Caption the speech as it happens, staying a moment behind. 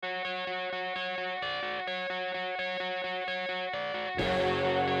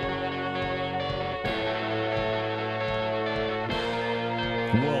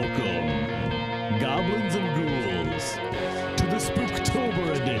Welcome, goblins and ghouls, to the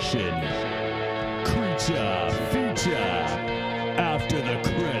Spooktober edition. Creature feature after the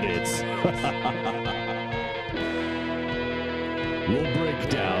credits. We'll break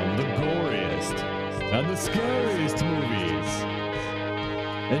down the goriest and the scariest movies,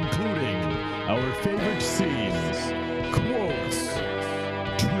 including our favorite scenes, quotes,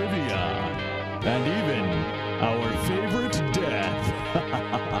 trivia, and even our favorite death.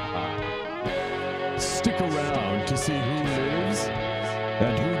 Stick around to see who lives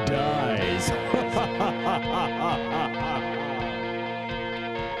and who dies.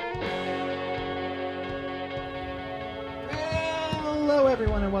 Hello,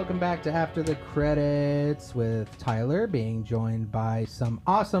 everyone, and welcome back to After the Credits with Tyler, being joined by some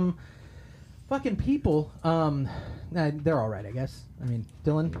awesome fucking people. They're all right, I guess. I mean,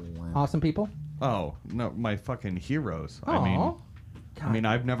 Dylan, awesome people. Oh, no, my fucking heroes. Aw. I mean,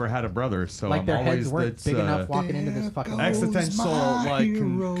 I've never had a brother, so Like I'm their always heads weren't this big enough walking into this fucking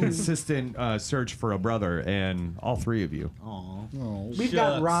existential, consistent search for a brother, and all three of you. We've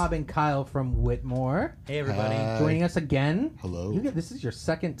got Rob and Kyle from Whitmore. Hey, everybody. Joining us again. Hello. This is your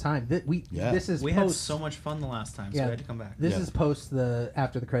second time. We We had so much fun the last time, so we had to come back. This is post the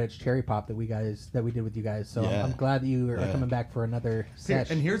After the Credits cherry pop that we did with you guys. So I'm glad that you are coming back for another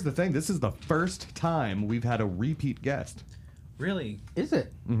session. And here's the thing: this is the first time we've had a repeat guest. Really? Is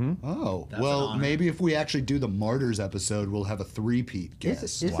it? Mm-hmm. Oh, That's well, an honor. maybe if we actually do the Martyrs episode, we'll have a three-peat guest.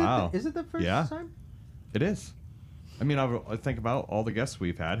 Is Wow. it the first Yeah. time? It is. I mean, I think about all the guests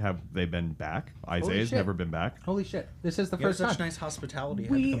we've had. Have they been back? Isaiah's shit. never been back. Holy shit! This is the You have first such time. nice hospitality. You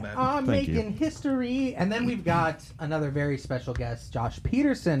had to We come back. are Thank you. making history, and then we've got another very special guest, Josh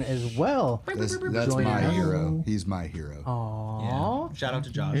Peterson, as well. That's Joining my us. hero. He's my hero. Aww. Yeah. Shout out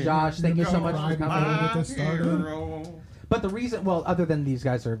to Josh. Josh, thank you so much for coming. Get this started. But the reason, well, other than these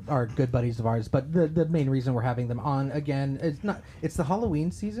guys are good buddies of ours, but the main reason we're having them on again, it's the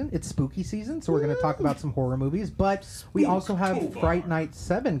Halloween season, it's spooky season, so we're going to talk about some horror movies, but we also have Fright Night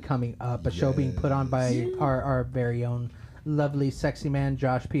 7 coming up, a show being put on by our very own lovely sexy man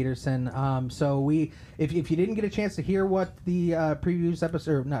Josh Peterson. So if you didn't get a chance to hear what the previews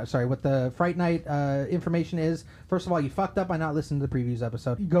episode, what the Fright Night information is, first of all, you fucked up by not listening to the previews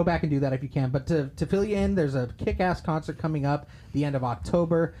episode. You go back and do that if you can. But to fill you in, there's a kick-ass concert coming up the end of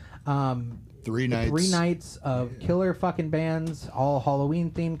October. 3 nights. 3 nights of killer fucking bands, all Halloween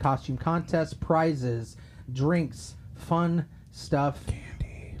themed, costume contests, prizes, drinks, fun stuff.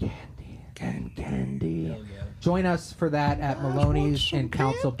 Candy. Hell yeah. Join us for that at Maloney's in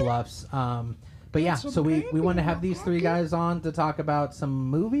Council Bluffs. But yeah, so we want to have these three guys on to talk about some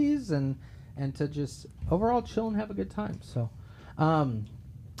movies and to just overall chill and have a good time. So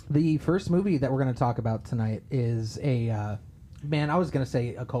the first movie that we're going to talk about tonight is a man, I was going to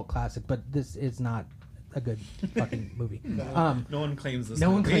say a cult classic, but this is not a good fucking movie. No one claims this.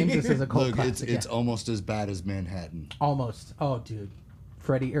 No one movie. claims this is a cult Look, classic. it's almost as bad as Manhattan. Almost. Oh, dude.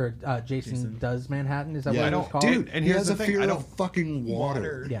 Freddy or Jason does Manhattan. Is that what it was called? Dude, And he here's has the a thing, fear I of don't- fucking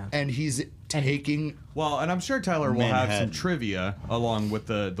water. Yeah. And he's taking... Well, and I'm sure Tyler will have some Manhattan. trivia along with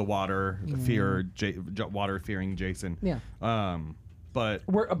the water water fearing Jason. Yeah. But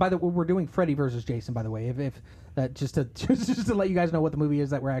We're doing Freddy versus Jason, by the way. If that just to let you guys know what the movie is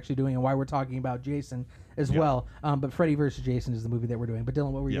that we're actually doing and why we're talking about Jason as well. But Freddy versus Jason is the movie that we're doing. But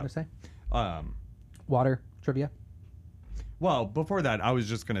Dylan, what were you going to say? Water trivia. Well, before that, I was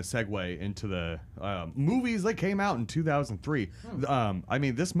just going to segue into the movies that came out in 2003. I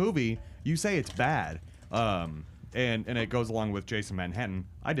mean, this movie, you say it's bad, and it goes along with Jason Manhattan.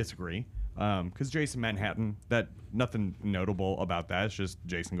 I disagree, because Jason Manhattan, nothing notable about that. It's just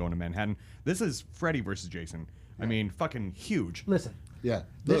Jason going to Manhattan. This is Freddy versus Jason. I mean, fucking huge. Listen. Yeah.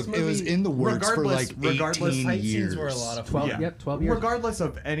 This Look, it was movie- in the works for like 18 Fight years. scenes were a lot of 12, fun. 12 years. Regardless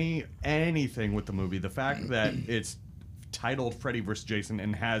of anything with the movie, the fact that it's titled Freddy vs. Jason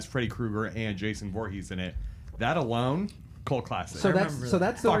and has Freddy Krueger and Jason Voorhees in it, that alone, cult classic. So that's the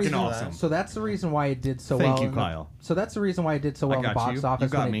Fucking reason. awesome. So that's the reason why it did so well. Thank you, Kyle. So that's the reason why it did so well in the got box you. office You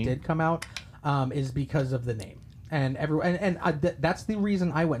got when me. it did come out, is because of the name. And that's the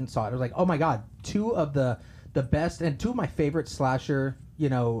reason I went and saw it. I was like, oh my god, two of the best and two of my favorite slasher,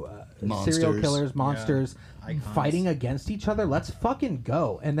 serial Monsters. killers, monsters Icons. fighting against each other. Let's fucking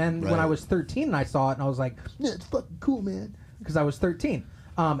go. And then when I Right. was 13 and I saw it and I was like, yeah, it's fucking cool, man, because I was 13.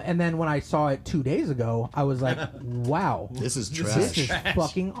 And then when I saw it 2 days ago, I was like, wow, This is this is trash.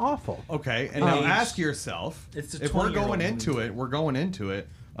 fucking awful. Okay, and now ask yourself, It's a if we're 20-year-old going movie. into it,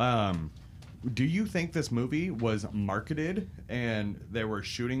 do you think this movie was marketed and they were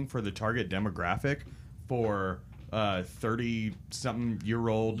shooting for the target demographic for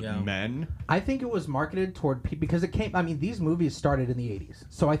 30-something-year-old men? I think it was marketed toward people because it came. I mean, these movies started in the 80s,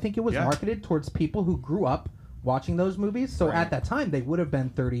 so I think it was marketed towards people who grew up watching those movies. So at that time, they would have been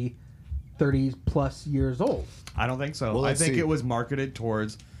 30 plus years old. I don't think so. Well, I think it was marketed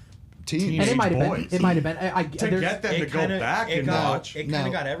towards Teens. And it might have been. boys. It might have been. to get them to go back and watch. It kind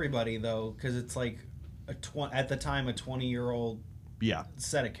of got everybody though, because it's like at the time a 20-year-old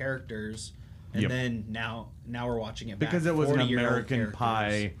set of characters, and then now we're watching it back because it was an 40-year-old American characters.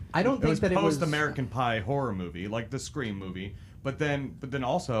 Pie. I don't think that it was post-American Pie horror movie, like the Scream movie. But then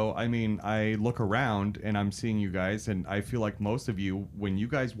also, I mean, I look around and I'm seeing you guys, and I feel like most of you, when you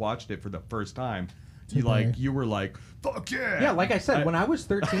guys watched it for the first time, you were like, fuck yeah! Yeah, like I said, when I was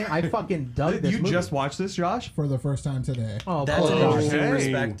 13, I fucking dug this movie. You just watched this, Josh? For the first time today. Oh, That's poor an Josh. interesting Okay.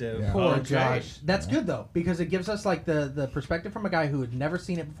 perspective. Yeah. Poor Okay. Josh. That's good though, because it gives us like the perspective from a guy who had never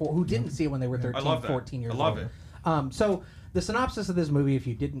seen it before, who didn't see it when they were 13, love that. 14 years I love old. it. So the synopsis of this movie, if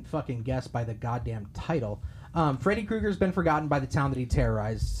you didn't fucking guess by the goddamn title, Freddy Krueger's been forgotten by the town that he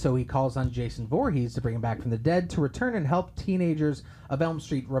terrorized, so he calls on Jason Voorhees to bring him back from the dead to return and help teenagers of Elm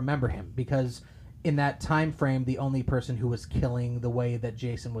Street remember him, because in that time frame, the only person who was killing the way that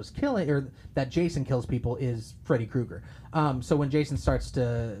Jason was killing, or that Jason kills people, is Freddy Krueger. So when Jason starts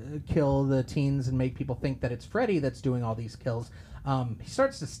to kill the teens and make people think that it's Freddy that's doing all these kills, he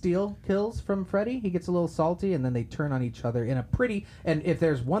starts to steal kills from Freddy. He gets a little salty, and then they turn on each other in a pretty. And if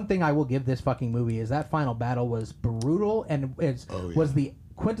there's one thing I will give this fucking movie, is that final battle was brutal and was the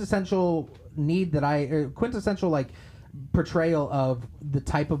quintessential portrayal of the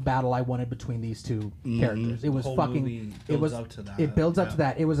type of battle I wanted between these two characters. It was whole fucking. movie It builds was. up to that. It builds up Yeah. to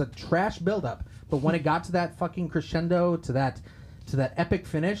that. It was a trash build up, but when it got to that fucking crescendo, to that epic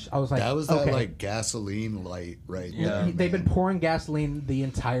finish, I was like, That was okay. that like gasoline light right there. They've been pouring gasoline the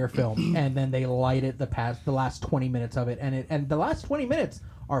entire film, and then they light it the last 20 minutes of it, and the last 20 minutes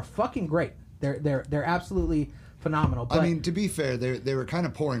are fucking great. They're absolutely phenomenal. But I mean, to be fair, they were kind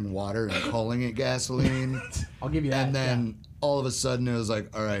of pouring water and calling it gasoline. I'll give you that. And then all of a sudden it was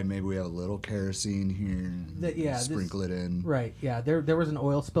like, all right, maybe we have a little kerosene here. And sprinkle it in. Right. Yeah. There was an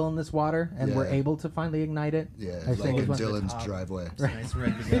oil spill in this water, and we're Yeah. able to finally ignite it. Yeah, I like think in it was Dylan's driveway. It's nice and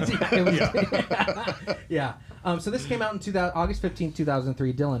ready to go. Yeah. So this came out in August 15,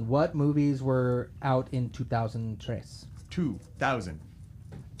 2003. Dylan, what movies were out in 2003?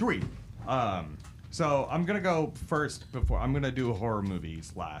 2003. So I'm gonna go first before I'm gonna do horror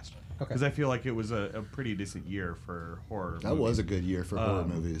movies last. Okay. Because I feel like it was a pretty decent year for horror. That was a good year for horror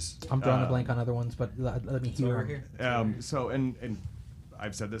movies. I'm drawing a blank on other ones, but let me hear over 'em. here. So and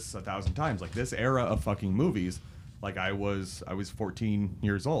I've said this 1,000 times. Like this era of fucking movies. Like I was 14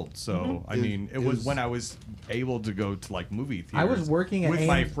 years old, so I mean it was when I was able to go to like movie theaters. I was working at with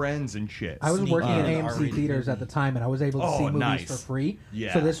my AM friends and shit. I was Sneak working at in AMC R-rated theaters movie. at the time, and I was able to see Oh, movies nice. for free.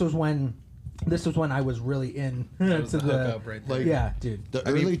 Yeah. So this was when I was really in That was to the hookup right there. Like, yeah, dude. The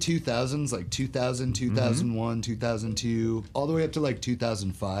early 2000s, like 2000, 2001, 2002, all the way up to like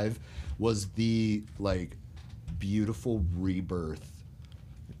 2005, was the like beautiful rebirth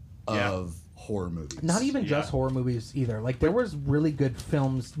of horror movies. Not even just Yeah. horror movies either. Like there was really good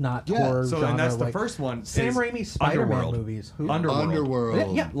films, not horror So genre. and that's the like first one. Sam is Raimi's Spider-Man Underworld. movies. Who?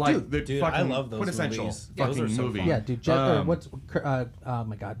 Underworld. Yeah, Like dude. the Dude, fucking I love those quintessential movies. Yeah, those fucking are so movie. fun. Yeah, dude. what's? Oh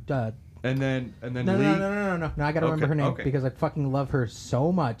my god. And then No, Lee. no. I gotta remember her name okay. because I fucking love her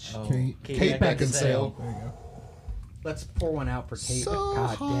so much. Oh, Kate Beckinsale. There you go. Let's pour one out for Kate. So God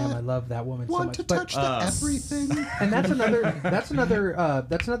damn, hot. I love that woman so Want much. to But touch the everything. and that's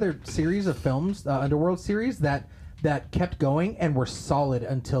another series of films, Underworld series that kept going and were solid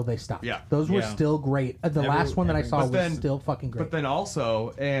until they stopped. Yeah. Those were Yeah. still great. The last one that I saw But was then- still fucking great. But then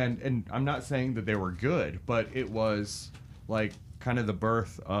also, and I'm not saying that they were good, but it was like kind of the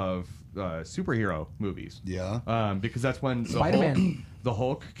birth of superhero movies. Yeah. Because that's when Spider-Man. the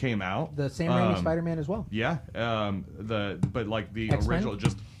Hulk came out. the Sam Raimi Spider-Man as well. Yeah. But like the X-Men? original,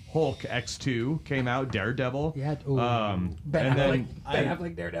 just Hulk X2 came out. Daredevil. Yeah. Ooh. Ben and Affleck. then Ben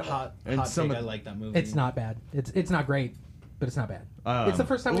Affleck Daredevil. Hot And some take, of- I like that movie. It's not bad. It's not great, but it's not bad. it's the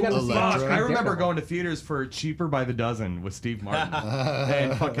first time we got to see. Electra. Fuck, I remember Daredevil. going to theaters for Cheaper by the Dozen with Steve Martin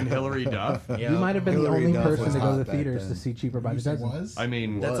and fucking Hilary Duff. You might have been Hillary the only Duff person was to go hot to the back theaters then. to see Cheaper by You the said Dozen. was? I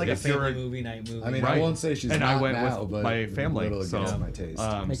mean, That's like a if you're- family movie night movie. I mean, Right. I won't say she's and not I went now, with but my a family. little So, against my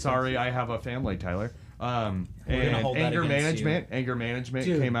taste. Makes sorry, I have a family, Tyler. And And hold that Anger against Management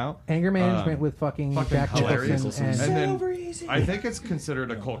Dude, came out. Anger Management with fucking Jack hilarious. Nicholson and And Over then easy. I think it's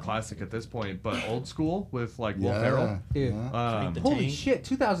considered a cult classic at this point, but Old School with like Will Ferrell. Dude. Crank the Holy tank. shit,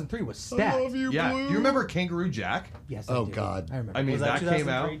 2003 was I stacked. love you, Yeah, Blue. you remember Kangaroo Jack? Yes, Oh, I do. God. I remember. I mean, Was that that came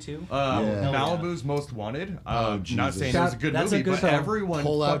out. 2003 too? Yeah. Malibu's Most Wanted. Not Jesus. saying it was a good That's a movie, good but film. everyone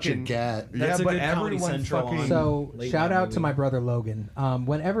Pull out your fucking gat. Yeah, That's a but good Comedy everyone Central fucking. on- So late shout night out to movie. my brother Logan.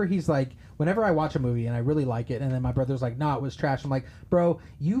 Whenever he's like, whenever I watch a movie and I really like it, and then my brother's like, "Nah, it was trash." I'm like, "Bro,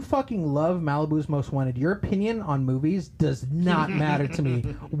 you fucking love Malibu's Most Wanted. Your opinion on movies does not matter to me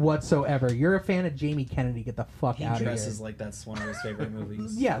whatsoever. You're a fan of Jamie Kennedy. Get the fuck He out of here." dresses like that's one of his favorite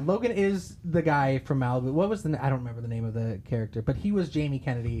movies. Yeah, Logan is the guy from Malibu. What was the? I don't remember the name of the character, but he was Jamie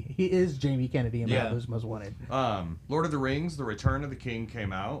Kennedy. He is Jamie Kennedy in Yeah. Malibu's Most Wanted. Lord of the Rings: The Return of the King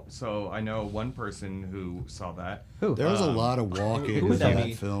came out, so I know one person who saw that. Who? There was a lot of walking who in would that that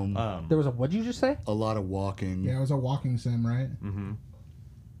be? film. There was a. What'd you just say? A lot of walking. Yeah, it was a walking sim, right? Mm-hmm.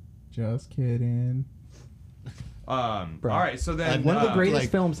 Just kidding. All right, so then One of the greatest like-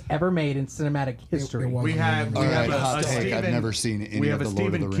 films ever made in cinematic history. was- we have All right, a hot take. Stephen, I've never seen any we have of a the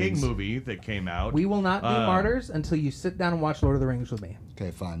Lord of Stephen the King Rings. movie that came out. We will not do Martyrs until you sit down and watch Lord of the Rings with me.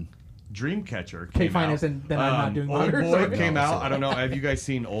 Okay, fine. Dreamcatcher Okay, came fine, out. as in then I'm not doing Old Martyrs. Boy Okay. came No, out. so- I don't know. Have you guys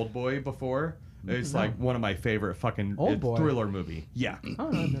seen Old Boy before? It's like one of my favorite fucking Old Boy? thriller movie. Yeah. Oh,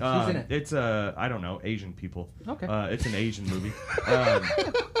 no, who's in it? It's I don't know, Asian people. Okay. It's an Asian movie.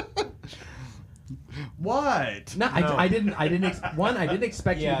 What? No, I didn't. I didn't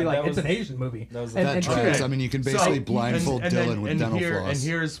expect you Yeah, to be like, that it's an was- Asian movie. that was- and, That and tracks. two, I mean, you can basically So- blindfold and then- Dylan with and dental here, floss. And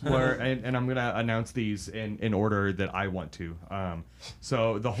here's where, and I'm gonna announce these in order that I want to.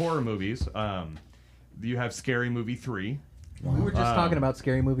 So the horror movies. You have Scary Movie 3. we were just talking about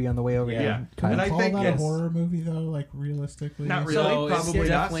Scary Movie on the way over Yeah. here. Can And we I call think that a it's- horror movie though? Like realistically, Not really, So it's probably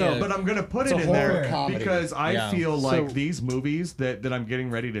not. definitely a- But I'm gonna put it's it a in there horror comedy. because I Yeah. feel like So- these movies that I'm getting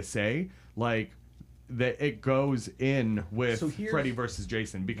ready to say, like that it goes in with So here's- Freddy versus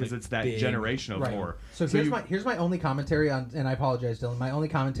Jason because Like it's that big. generation of Right. horror. So here's my only commentary on, and I apologize, Dylan. My only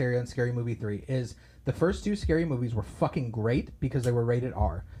commentary on Scary Movie 3 is the first two Scary movies were fucking great because they were rated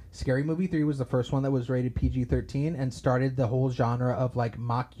R. Scary Movie 3 was the first one that was rated PG-13 and started the whole genre of like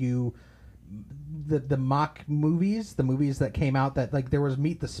the mock movies, the movies that came out that like there was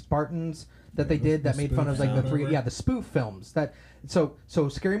Meet the Spartans that they did that the made fun of spoof like the film, three whatever. the spoof films that so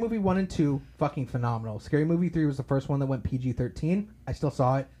Scary Movie 1 and 2 fucking phenomenal. Scary Movie 3 was the first one that went PG-13. I still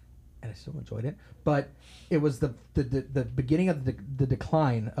saw it and I still enjoyed it, but it was the beginning of the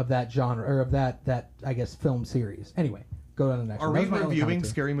decline of that genre or of that I guess film series. Anyway, go on to the next Are one. we That was my only reviewing commentary.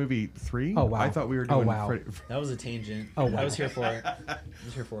 Scary Movie 3? Oh, wow. I thought we were Oh, doing. wow. That was a tangent. Oh, wow. I was here for it. I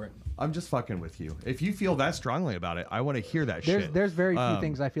was here for it. I'm just fucking with you. If you feel that strongly about it, I want to hear that shit. There's very few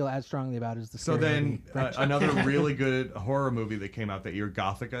things I feel as strongly about as the So Scary then, Movie franchise. another really good horror movie that came out that year,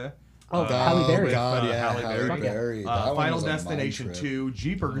 Gothica. Oh, Halle Berry. with, God, yeah, Halle Halle Berry. Berry. That one Final was a mind Destination trip. 2,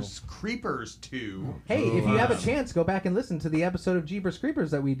 Jeepers Creepers 2. Hey, if you have a chance, go back and listen to the episode of Jeepers Creepers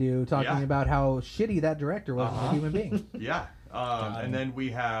that we do, talking Yeah. about how shitty that director was as a human being. Yeah. And then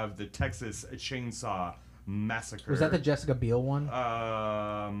we have the Texas Chainsaw Massacre. Was that the Jessica Biel one?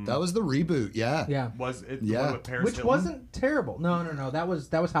 That was the reboot, yeah. Yeah. Was it the Yeah. one with Paris Which Hilton? wasn't terrible. No. That was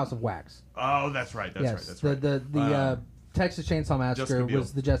House of Wax. Oh, that's right. That's yes. right. That's right. The Texas Chainsaw Massacre Jessica Biel.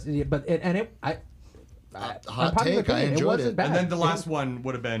 was the Jessica, but Hot unpopular take, I opinion, it enjoyed wasn't it. bad. And then the last one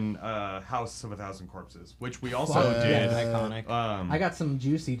would have been House of a Thousand Corpses, which we also Fuck did. yes. Iconic. I got some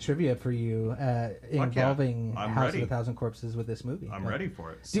juicy trivia for you involving I'm House ready. of a Thousand Corpses with this movie. I'm ready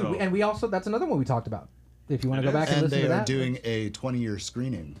for it. Dude, So, and we also, that's another one we talked about. If you want to It go is. back and, And listen they to are that. doing a 20-year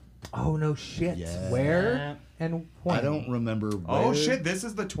screening. Oh, no shit. Yeah. Where and when? I don't remember oh where. shit! This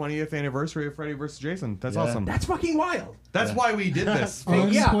is the 20th anniversary of Freddy vs. Jason. That's Yeah. awesome. That's fucking wild. That's why we did this. Oh,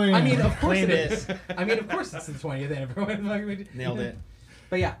 Yeah, Unclear. I mean, of course it Claimed is. I mean, of course it's the 20th anniversary. Nailed it.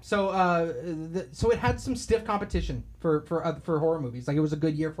 But yeah, so so it had some stiff competition for horror movies. Like it was a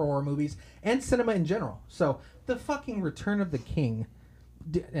good year for horror movies and cinema in general. So the fucking Return of the King.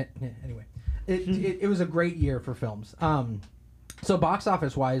 Anyway, it was a great year for films. So box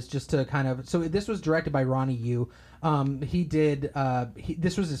office wise, just to kind of this was directed by Ronnie Yu. He did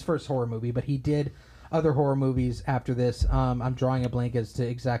this was his first horror movie, but he did other horror movies after this. I'm drawing a blank as to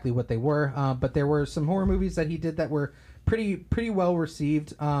exactly what they were, but there were some horror movies that he did that were pretty well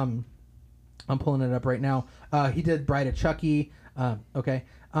received. I'm pulling it up right now. He did Bride of Chucky. Okay.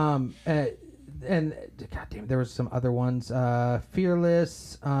 And goddamn, there was some other ones.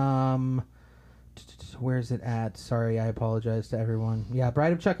 Fearless. Where's it at? Sorry, I apologize to everyone. Yeah,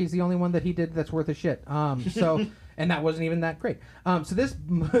 Bride of Chucky's the only one that he did that's worth a shit. And and that wasn't even that great. So this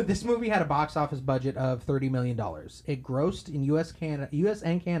movie had a box office budget of $30 million. It grossed in U.S.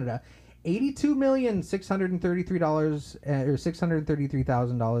 and Canada $82,633 or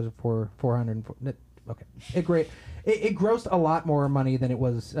 $633,000 for 400. Okay, it grossed a lot more money than it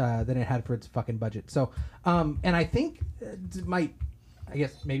had for its fucking budget. So, and I think I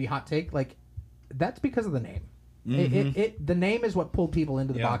guess maybe hot take, like that's because of the name. The name is what pulled people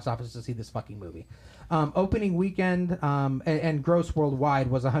into the box office to see this fucking movie. Opening weekend and gross worldwide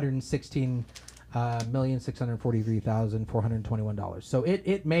was $116,643,421. So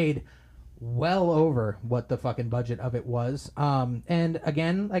it made well over what the fucking budget of it was. And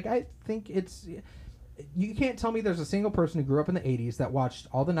again, like I think you can't tell me there's a single person who grew up in the 80s that watched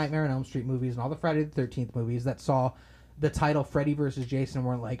all the Nightmare on Elm Street movies and all the Friday the 13th movies that saw the title Freddy versus Jason and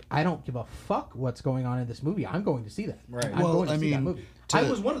weren't like, I don't give a fuck what's going on in this movie. I'm going to see that. Right. I'm going to see that movie. I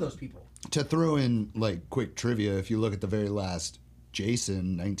was one of those people. To throw in like quick trivia, if you look at the very last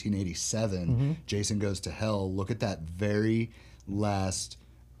Jason, 1987, Jason Goes to Hell, look at that very last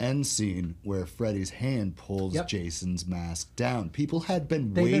end scene where Freddy's hand pulls Jason's mask down. People had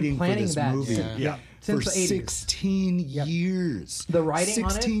been waiting for this movie for 16 years. The writing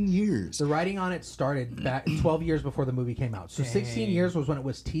 16 years. The writing on it started back 12 years before the movie came out. So 16 years was when it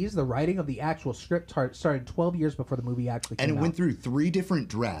was teased. The writing of the actual script started 12 years before the movie actually came out. And it went through 3 different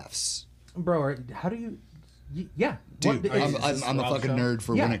drafts. Bro, how do you... Yeah, dude, I'm a fucking nerd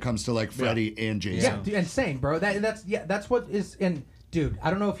for when it comes to like Freddy and Jason. Yeah, and same, bro. That's what is. And dude, I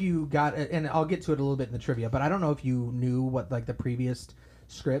don't know if you got, and I'll get to it a little bit in the trivia, but I don't know if you knew what like the previous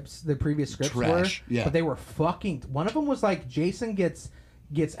scripts were. Yeah. But they were fucking. One of them was like Jason gets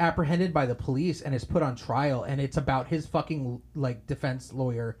apprehended by the police and is put on trial, and it's about his fucking like defense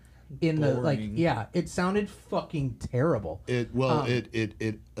lawyer. It sounded fucking terrible. It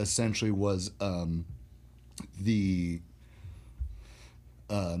essentially was I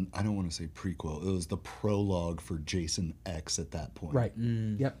don't want to say prequel. It was the prologue for Jason X at that point. Right.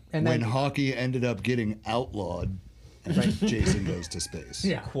 Yep. And when Hockey ended up getting outlawed, Jason goes to space.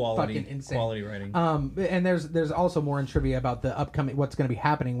 Yeah. Quality writing. And there's also more in trivia about the upcoming what's going to be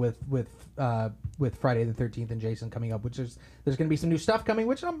happening with Friday the 13th and Jason coming up, which there's going to be some new stuff coming,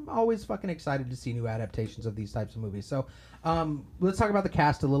 which I'm always fucking excited to see new adaptations of these types of movies. So let's talk about the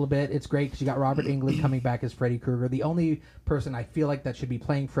cast a little bit. It's great because you got Robert Englund coming back as Freddy Krueger, the only person I feel like that should be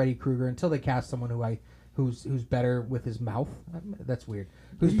playing Freddy Krueger until they cast someone who's better with his mouth. That's weird.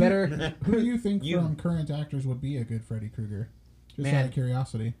 Who do you think from current actors would be a good Freddy Krueger? Just out of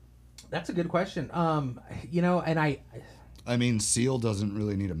curiosity. That's a good question. And I mean, Seal doesn't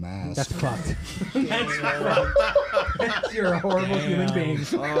really need a mask. That's fucked. That's fucked. You're a horrible human being.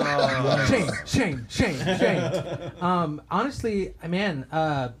 Shame. Honestly, man,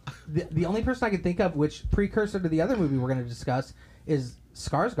 the only person I can think of, which precursor to the other movie we're going to discuss, is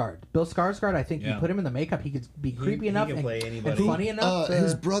Skarsgård. Bill Skarsgård, I think you put him in the makeup, he could be creepy enough and funny enough.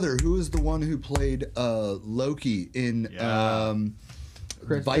 His brother, who is the one who played Loki in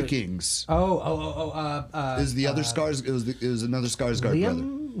Vikings. Is the other Skars? It was another Skarsgård Liam? brother.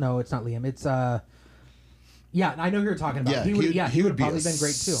 No, it's not Liam. It's yeah, I know who you're talking about. He would probably been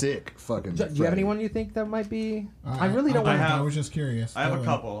great too. Sick fucking. Do you have anyone you think that might be? I really don't want to. I was just curious. I have a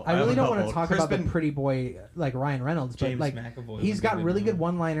couple. I really don't want to talk about the pretty boy like Ryan Reynolds, but James like McAvoy he's got really good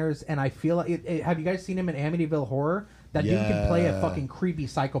one-liners, and I feel like have you guys seen him in Amityville Horror? That dude can play a fucking creepy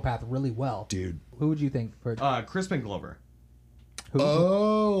psychopath really well. Dude, who would you think? Crispin Glover.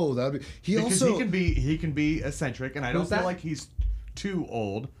 Oh, that would be. He can be eccentric, and I don't feel like he's too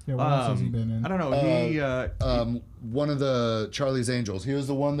old. Yeah, what else has he been in? I don't know. One of the Charlie's Angels. He was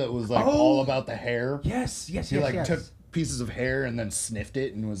the one that was like all about the hair. Yes. He took pieces of hair and then sniffed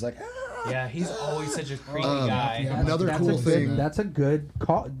it and was like, ah. Yeah, he's always such a creepy guy. Yeah, another cool thing. That's a good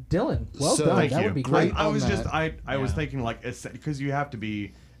call, Dylan. Well done. Thank That you. would be great. I was thinking like because you have to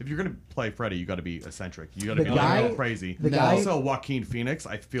be. If you're gonna play Freddy, you got to be eccentric. You got to be like a little crazy. Also, Joaquin Phoenix,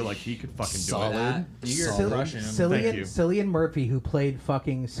 I feel like he could fucking Solid. do it. You're crushing him. Cillian Murphy, who played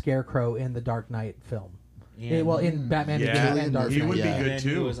fucking Scarecrow in the Dark Knight film. In Batman Begins and Dark Knight. He would be good And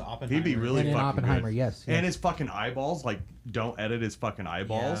too. He'd be really in fucking Oppenheimer, good. yes. And his fucking eyeballs, like, don't edit his fucking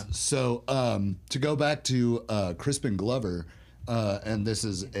eyeballs. Yeah. So to go back to Crispin Glover, and this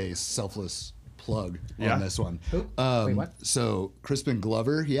is a selfless plug on this one. Who? Wait, what? So Crispin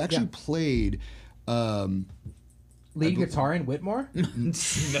Glover, he actually played lead guitar in Whitmore.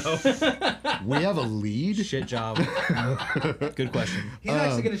 No. We have a lead. Shit job. Good question. He's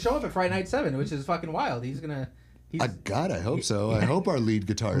actually going to show up at Friday Night 7, which is fucking wild. He's gonna I hope so. I hope our lead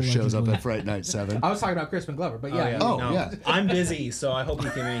guitarist shows up at Fright Night 7. I was talking about Crispin Glover, but yeah. Yeah. I'm busy, so I hope he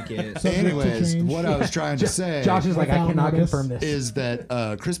can make it. Anyways, what I was trying to say, Josh is like, I cannot confirm this. Is that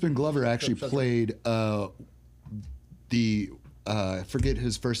Crispin Glover actually played I forget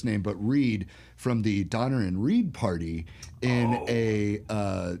his first name, but Reed from the Donner and Reed Party in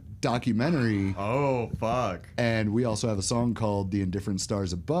a documentary. Oh, fuck. And we also have a song called The Indifferent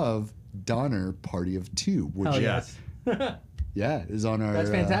Stars Above, Donner Party of Two, which yes. Yeah, is on our. That's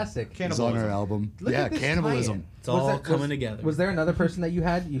fantastic. Is on our album. Look at this Cannibalism. tie-in. It's all coming together. Was there another person that you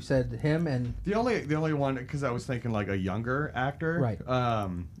had? You said him and the only one, because I was thinking like a younger actor. Right.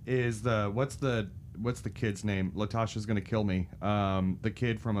 Is what's the kid's name? Latasha's gonna kill me. The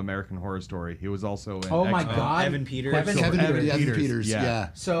kid from American Horror Story. He was also in oh my X-Men. god, Evan Peters. Evan Peters. Yeah.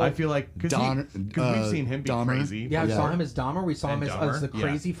 So I feel like because we've seen him be Dahmer. crazy. Yeah, we saw him as Dahmer. We saw him And as the Dahmer,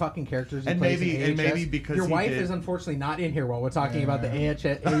 crazy fucking characters he And plays maybe- in and AHS. maybe because your he wife did- is unfortunately not in here while we're talking about the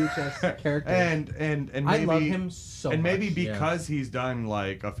AHS character. And maybe, I love him so and maybe much. because he's done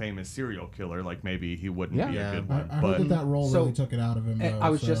like a famous serial killer, like maybe he wouldn't be a good I one. heard But that role So- really took it out of him. Though, I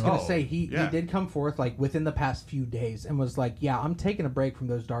was just so- gonna say he yeah. did come forth like within the past few days and was like, yeah, I'm taking a break from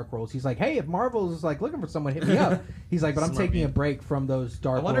those dark roles. He's like, hey, if Marvel's like looking for someone, hit me up. He's like, but I'm Smart taking a man. break from those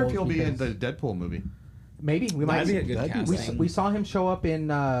dark I wonder if roles he'll be in because- the Deadpool movie. Maybe we might That'd be a good that'd be casting. we saw him show up in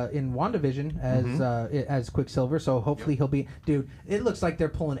WandaVision as Quicksilver, so hopefully he'll be. Dude, it looks like they're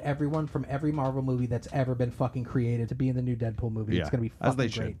pulling everyone from every Marvel movie that's ever been fucking created to be in the new Deadpool movie. Yeah, It's gonna be as fucking they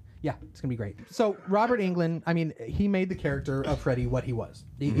great. should. Yeah, it's gonna be great. So Robert Englund, I mean, he made the character of Freddy what he was.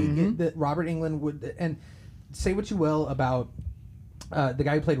 Robert Englund would, and say what you will about. The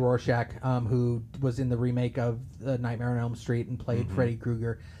guy who played Rorschach, who was in the remake of Nightmare on Elm Street and played Freddy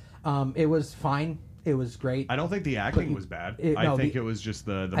Krueger, it was fine. It was great. I don't think the acting was bad. I think it was just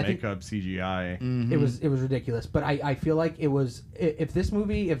the makeup CGI. It was ridiculous. But I feel like it was if this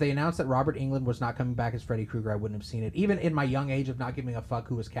movie, if they announced that Robert Englund was not coming back as Freddy Krueger, I wouldn't have seen it. Even in my young age of not giving a fuck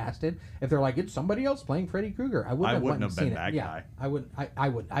who was casted, if they're like it's somebody else playing Freddy Krueger, I wouldn't have been seen that it. guy. I wouldn't. I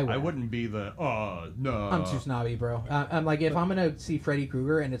wouldn't be the no. I'm too snobby, bro. I'm like, if I'm gonna see Freddy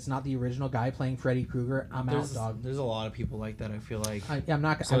Krueger and it's not the original guy playing Freddy Krueger, I'm out, dog. There's a lot of people like that. I feel like I'm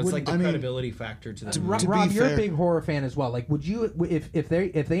not. So I it's like wouldn't. the credibility factor to the movie. Rob, you're a fair- big horror fan as well. Like, would you, if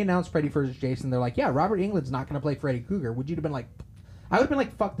they announced Freddy versus Jason, they're like, yeah, Robert Englund's not gonna play Freddy Krueger. Would you have been like, I would have been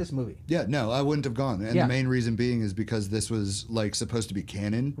like, fuck this movie. Yeah, no, I wouldn't have gone. And Yeah. the main reason being is because this was like supposed to be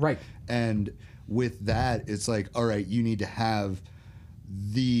canon. Right. And with that, it's like, all right, you need to have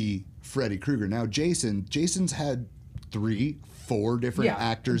the Freddy Krueger. Now, Jason's had 3-4 different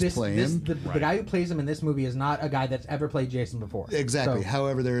actors play him. The guy who plays him in this movie is not a guy that's ever played Jason before. Exactly. So,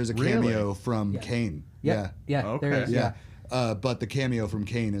 However, there is a cameo from Kane. yeah, there Okay. is. Yeah. But the cameo from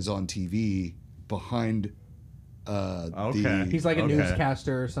Kane is on TV behind Okay. He's like a Okay.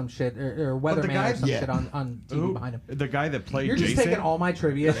 newscaster or some shit, or But the weatherman guy- or some Yeah. shit on TV behind him. The guy that played You're just Jason. taking all my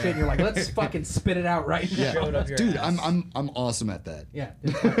trivia shit and you're like, let's fucking spit it out right now. Shove it up your Dude, ass. I'm awesome at that. Yeah.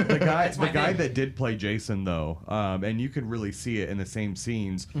 the guy my name. that did play Jason though, and you could really see it in the same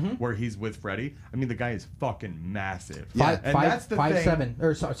scenes where he's with Freddy. I mean, the guy is fucking massive. Yeah. and that's the thing. 5'7",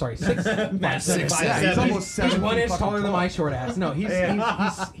 or sorry, 6. Massive. 6'7". Yeah, he's almost He's 7 1 inch fucking taller than tall. my short ass. No, he's And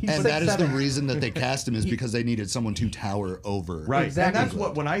 6'7". that is the reason that they cast him is because they needed someone to tower over. Right, Exactly. and that's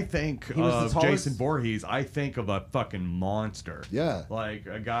what when I think He was the of tallest- Jason Voorhees, I think of a fucking monster. Yeah. like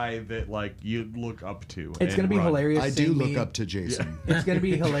a guy that like you look up to. It's gonna be run. hilarious. I do seeing look me- up to Jason It's gonna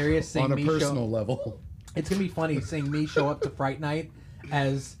be hilarious seeing on a me personal show. level. It's gonna be funny seeing me show up to Fright Night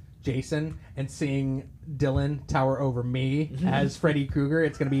as Jason and seeing Dylan tower over me as Freddy Krueger.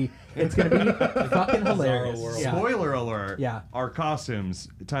 It's gonna be fucking hilarious. world. Yeah. Spoiler alert! Yeah. our costumes,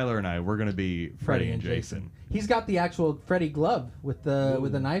 Tyler and I, we're gonna be Freddy and Jason. He's got the actual Freddy glove with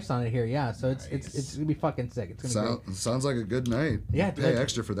the knives on it here. Yeah, so it's gonna be fucking sick. It's gonna be great. Sounds like a good night. Yeah, Pay like-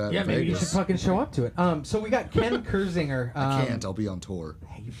 extra for that. Yeah, in maybe you should Vegas. fucking show up to it. So we got Ken Kersinger. I can't. I'll be on tour.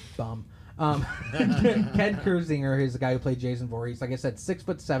 Hey, you bum. Ken Kersinger is the guy who played Jason Voorhees. Like I said,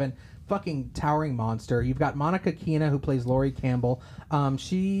 6'7", fucking towering monster. You've got Monica Keena who plays Laurie Campbell.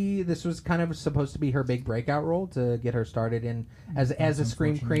 This was kind of supposed to be her big breakout role to get her started in as a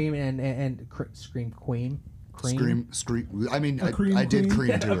scream queen and scream queen. Scream. I mean, cream I did queen.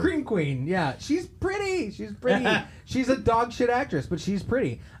 cream to A her. cream queen, yeah. She's pretty. She's a dog shit actress, but she's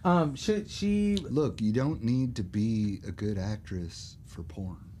pretty. She Look, you don't need to be a good actress for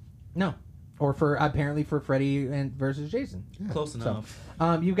porn. no, or for apparently for Freddy and versus Jason. Close enough.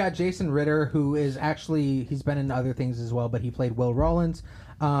 You've got Jason Ritter, who is actually he's been in other things as well, but he played Will Rollins.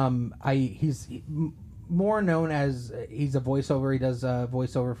 more known as he's a voiceover. He does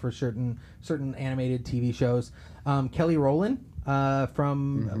voiceover for certain animated TV shows. Kelly Rowland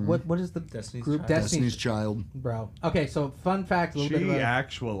from what is the Destiny's group? Child. Destiny's Child. Bro. Okay, so fun fact. A little bit She about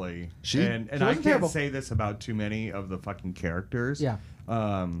actually, She- and She I wasn't can't terrible. say this about too many of the fucking characters. Yeah.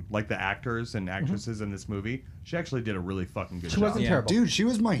 Like the actors and actresses in this movie, she actually did a really fucking good She job. wasn't terrible. Dude, she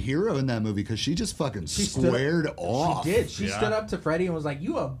was my hero in that movie because she just fucking squared off. She did. She Yeah. stood up to Freddy and was like,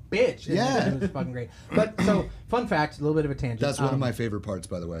 "You a bitch." And Yeah. it was fucking great. But so, fun fact, a little bit of a tangent. That's one of my favorite parts,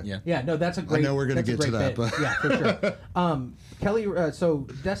 by the way. Yeah. Yeah, no, that's a great. know we're gonna that's a get to great that, bit. but- Yeah, for sure. Kelly, so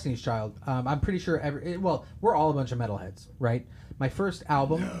Destiny's Child. I'm pretty sure. We're all a bunch of metalheads, right? My first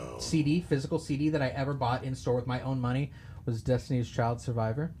album, physical CD that I ever bought in store with my own money was Destiny's Child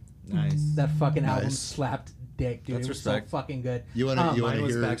Survivor. Nice. That fucking album Nice. slapped dick, dude. That's it was respect. so fucking good. You wanna Mine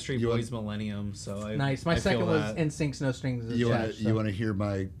was hear Backstreet you Boys Millennium, so I Nice. My I second feel was that. NSYNC's No Strings You want Attached. to you want to hear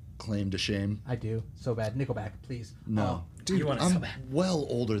my claim to shame? I do so bad. Nickelback, please. No, dude, You want it so I'm bad. well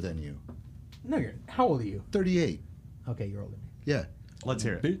older than you. No, you're. How old are you? 38. Okay, you're older than me. Yeah, Let's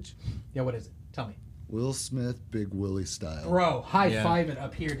hear it. Bitch. Yeah, what is it? Tell me. Will Smith, Big Willie style. Bro, high Yeah. five it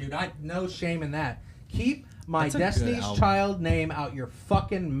up here, dude. No shame in that. Keep my That's a good Destiny's album. Child name out your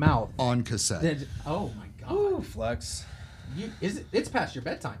fucking mouth. On cassette. Oh my god. Ooh, flex. It's past your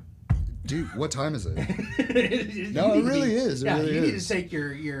bedtime. Dude, what time is it? You No, it need to really be- is. It yeah, really you need is. to take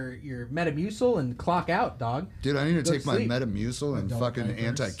your Metamucil and clock out, dog. Dude, I need to Go take my sleep. Metamucil and Adult fucking diapers.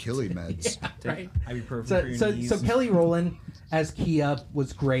 anti-killy meds. Right. Ibuprofen for So, your so, knees. so Kelly Rowland as Kia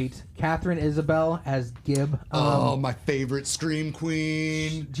was great. Catherine Isabel as Gib. Oh, my favorite scream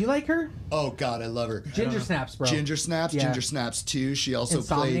queen. Do you like her? Oh God, I love her. Ginger Snaps, bro. Ginger Snaps, Yeah. Ginger Snaps 2. She also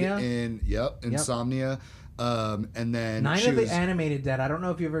Insomnia? played in Insomnia. And then Nine she of the was, Animated Dead. I don't know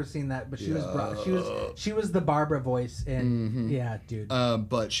if you've ever seen that, but she was the Barbara voice in yeah, dude.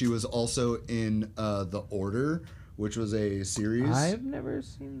 but she was also in The Order, which was a series I've never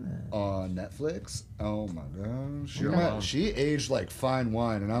seen that. on Netflix. Oh my gosh, she aged like fine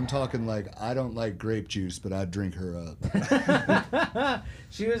wine, and I'm talking like I don't like grape juice, but I'd drink her up.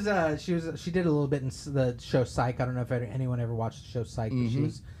 She did a little bit in the show Psych. I don't know if anyone ever watched the show Psych,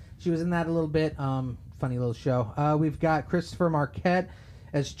 but she was in that a little bit. Funny little show. We've got Christopher Marquette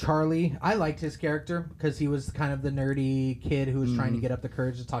as Charlie. I liked his character because he was kind of the nerdy kid who was trying to get up the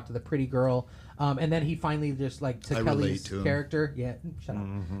courage to talk to the pretty girl. And then he finally just like to I relate Kelly's to him. character. Yeah, shut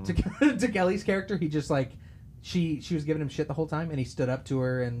up. To Kelly's character, he just like she was giving him shit the whole time, and he stood up to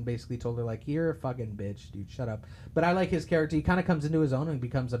her and basically told her like, "You're a fucking bitch, dude. Shut up." But I like his character. He kind of comes into his own and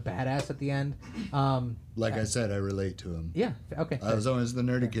becomes a badass at the end. Like I said, I relate to him. Yeah. Okay. I was always the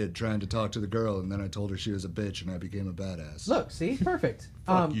nerdy kid trying to talk to the girl, and then I told her she was a bitch, and I became a badass. Look, see, perfect.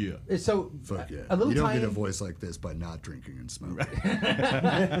 Fuck yeah. So Fuck yeah! a little You don't tie. get a voice like this by not drinking and smoking.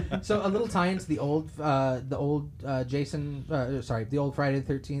 So a little tie into the old Jason. The old Friday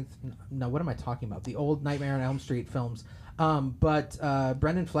the 13th. No, what am I talking about? The old Nightmare on Elm Street films. But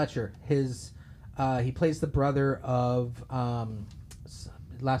Brendan Fletcher, he plays the brother of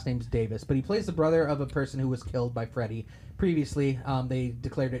last name's Davis, but he plays the brother of a person who was killed by Freddy. Previously, they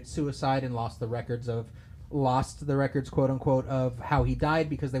declared it suicide and lost the records, quote unquote, of how he died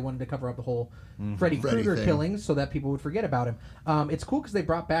because they wanted to cover up the whole Freddy Krueger thing. killings so that people would forget about him. It's cool because they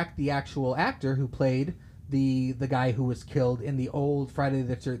brought back the actual actor who played the guy who was killed in the old Friday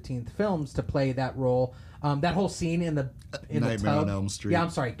the 13th films to play that role. That whole scene in the Nightmare tub. on Elm Street. Yeah, I'm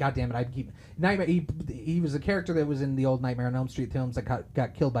sorry. God damn it. I keep Nightmare. He was a character that was in the old Nightmare on Elm Street films that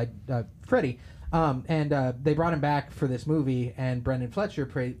got killed by Freddy. And they brought him back for this movie, and Brendan Fletcher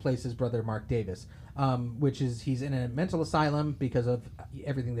plays his brother Mark Davis, which is he's in a mental asylum because of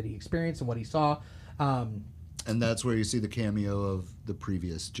everything that he experienced and what he saw. And that's where you see the cameo of the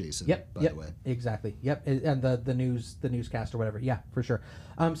previous Jason. Yep. By yep. the way. Exactly. Yep. And the newscast or whatever. Yeah, for sure.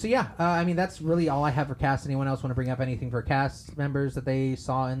 I mean, that's really all I have for cast. Anyone else want to bring up anything for cast members that they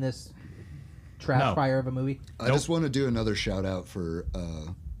saw in this trash No. fire of a movie? I just want to do another shout out for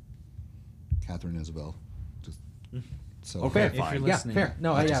Catherine Isabel. Just so Okay, If fine. you're Yeah, listening. fair.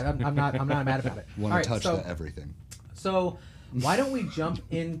 No, I'm not mad about it. want All to right, touch so, to everything. So, why don't we jump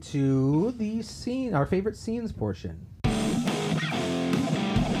into the scene, our favorite scenes portion?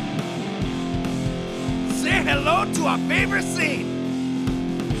 Say hello to our favorite scene.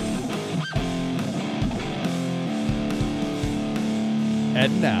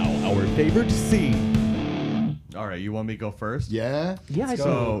 And now, our favorite scene. All right, you want me to go first? Yeah. Yeah, I saw.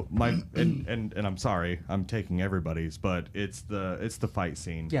 So and I'm sorry, I'm taking everybody's, but it's the fight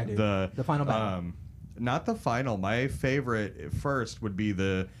scene. Yeah, dude. The final battle. Not the final. My favorite first would be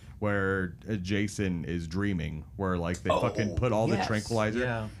where Jason is dreaming, where like they fucking put all the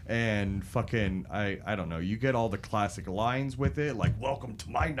tranquilizer and fucking I don't know. You get all the classic lines with it, like "Welcome to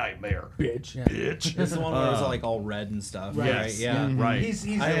my nightmare, bitch." It's the one where it's like all red and stuff. Right. Right. Yeah. Right.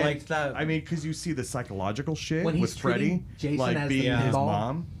 I liked that. I mean, because you see the psychological shit When he's with Freddy, Jason like as being the his pinball.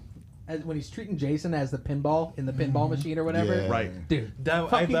 mom. When he's treating Jason as the pinball in the pinball machine or whatever, Yeah. Right. dude. That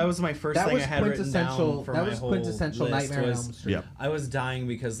was my first thing I had written down for that my was whole quintessential list Nightmare on was- Elm Street. Yep. I was dying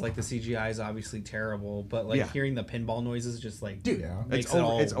because like the CGI is obviously terrible, but like hearing the pinball noises just like Dude, makes it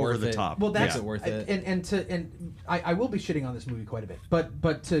all it's over worth the it. top. Well, that's Makes it worth it. And I will be shitting on this movie quite a bit,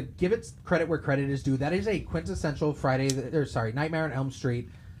 but to give it credit where credit is due, that is a quintessential Nightmare on Elm Street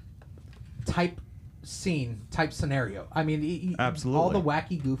type scenario. I mean, Absolutely. all the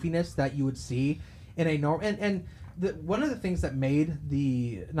wacky goofiness that you would see in a normal one of the things that made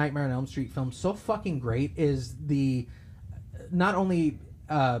the Nightmare on Elm Street film so fucking great is the not only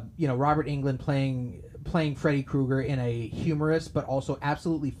Robert Englund playing Freddy Krueger in a humorous but also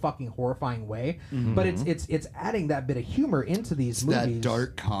absolutely fucking horrifying way. But it's adding that bit of humor into these movies. That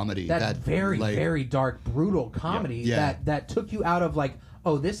dark comedy. That very, like, very dark, brutal comedy Yeah. that took you out of like,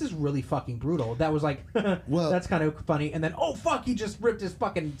 oh, this is really fucking brutal. That was like, Well- that's kind of funny. And then, oh fuck, he just ripped his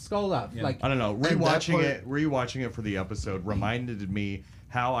fucking skull out. Yeah. Like, I don't know. that Rewatching it for the episode reminded me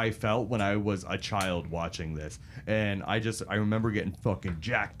how I felt when I was a child watching this, and I remember getting fucking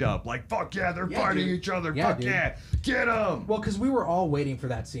jacked up, like fuck yeah, they're fighting dude. each other, Yeah, fuck dude. yeah, get them. well, because we were all waiting for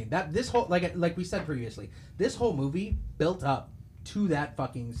that scene. That this whole like we said previously, this whole movie built up to that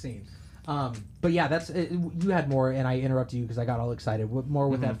fucking scene. But yeah, you had more, and I interrupted you because I got all excited. More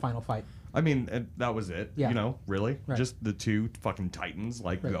with that final fight. I mean, that was it. Yeah. You know, really, Right. just the two fucking titans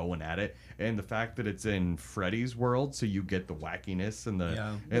like going at it, and the fact that it's in Freddy's world, so you get the wackiness and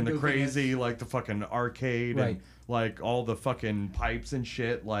the The crazy, like the fucking arcade Right. and like all the fucking pipes and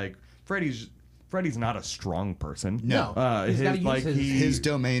shit. Like Freddy's not a strong person. No. He's gotta use his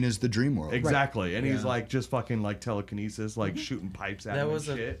domain is the dream world. Exactly, and he's Yeah. like just fucking like telekinesis, like shooting pipes at That him was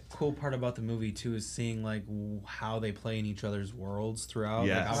and a shit. cool part about the movie too, is seeing like how they play in each other's worlds throughout.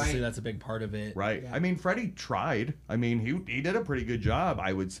 Yes. Like, obviously Right. that's a big part of it. Right. Yeah. I mean, Freddy tried. I mean, he did a pretty good job,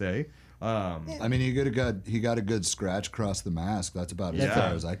 I would say. I mean, he got a good scratch across the mask. That's about as Yeah.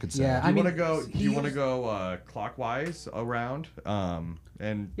 far as I could say. Yeah, Do I you mean, want to go? Do you he want to was- go clockwise around?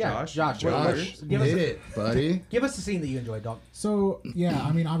 And Yeah, Josh, Josh, Josh, hit it, buddy. Give us the scene that you enjoyed, dog. So yeah,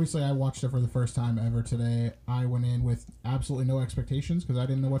 I mean, obviously, I watched it for the first time ever today. I went in with absolutely no expectations because I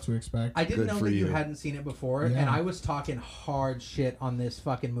didn't know what to expect. I didn't Good know for that you you. hadn't seen it before, Yeah. and I was talking hard shit on this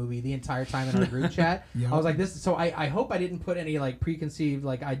fucking movie the entire time in our group chat. Yeah. I was like, "This." So I hope I didn't put any like preconceived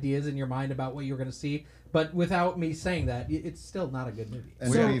like ideas in your mind about what you were gonna see. But without me saying that, it's still not a good movie.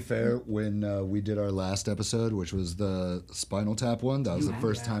 And to be fair, when we did our last episode, which was the Spinal Tap one, that was the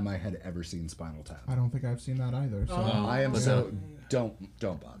first time I had ever seen Spinal Tap. I don't think I've seen that either. So I am so don't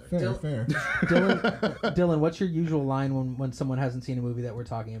bother. fair. Dylan, what's your usual line when someone hasn't seen a movie that we're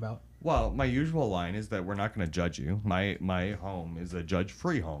talking about? Well, my usual line is that we're not going to judge you. My home is a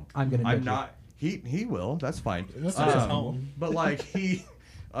judge-free home. I'm gonna judge I'm you. not. He will. That's fine. That's His not home. But like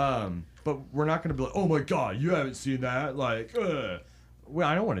but we're not going to be like, oh my god, you haven't seen that. Like, well,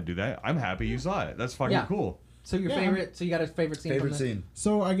 I don't want to do that. I'm happy you saw it. That's fucking Yeah. cool. So your Yeah. favorite? So you got a favorite scene? Favorite from the, scene.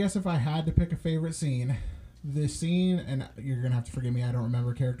 So I guess if I had to pick a favorite scene, the scene, and you're gonna have to forgive me, I don't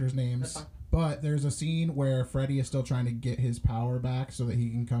remember characters' names, but there's a scene where Freddy is still trying to get his power back so that he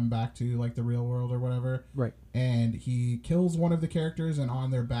can come back to like the real world or whatever. Right. And he kills one of the characters, and on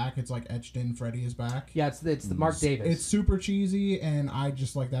their back it's like etched in Freddy is back. Yeah, it's the Mark Davis. It's super cheesy, and I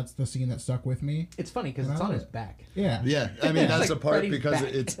just like that's the scene that stuck with me. It's funny because And it's I on love his it. back. Yeah. Yeah, I mean It's that's like the part Freddy's because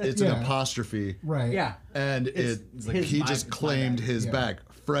back. it's Yeah. an apostrophe, Right. Yeah. and It's his he back, just it's my claimed back. his Yeah. back.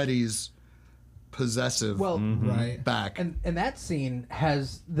 Freddy's possessive Well, Right. back. and that scene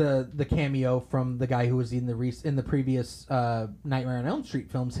has the cameo from the guy who was in the previous Nightmare on Elm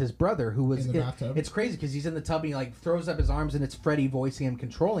Street films. His brother, who was In the bathtub? It's crazy because he's in the tub and he like throws up his arms and it's Freddy voicing him,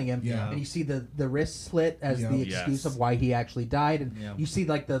 controlling him. Yeah. And you see the wrist slit as Yeah. the excuse Yes. of why he actually died, and Yeah. you see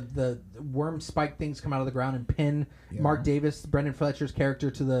like the worm spike things come out of the ground and pin Yeah. Mark Davis, Brendan Fletcher's character,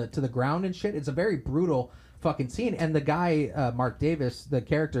 to the ground and shit. It's a very brutal fucking scene, and the guy Mark Davis, the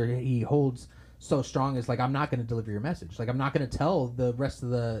character he holds so strong, is like, I'm not going to deliver your message. Like, I'm not going to tell the rest of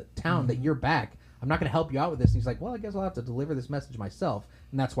the town that you're back. I'm not going to help you out with this. And he's like, well, I guess I'll have to deliver this message myself.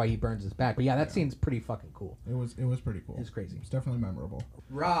 And that's why he burns his back. But yeah, that scene's pretty fucking cool. It was pretty cool. It's crazy. It's definitely memorable.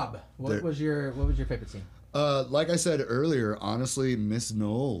 Rob, what There- was your favorite scene? Like I said earlier, honestly, Miss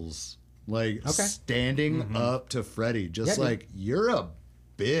Knowles, like standing up to Freddy, just Yeah, dude. like you're a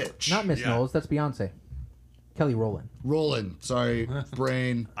bitch. Not Miss Yeah. Knowles, that's Beyonce. Kelly Rowland. Roland, sorry,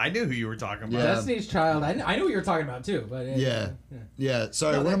 brain. I knew who you were talking about. Yeah. Destiny's Child. I knew what you were talking about too, but Yeah.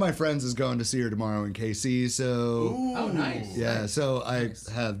 Sorry, No, one of my friends is going to see her tomorrow in KC, so Ooh. Oh, nice. yeah. So I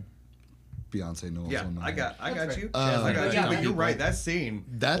have Beyonce Knowles Yeah, on my I got you. Uh, I got you. yeah, But you're people. right. That scene.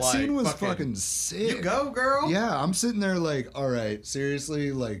 That like, scene was fucking sick. You go, girl. Yeah, I'm sitting there like, all right,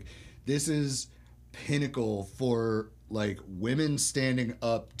 seriously, like, this is pinnacle for like women standing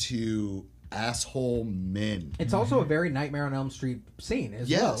up to asshole men. It's also a very Nightmare on Elm Street scene as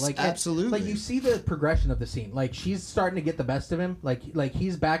Yes, well. Like absolutely. Like you see the progression of the scene. Like she's starting to get the best of him. Like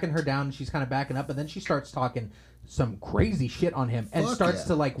he's backing her down and she's kind of backing up, and then she starts talking some crazy shit on him and Fuck starts yeah.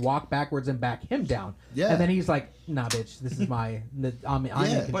 to like walk backwards and back him down. Yeah. And then he's like, "Nah, bitch, this is I'm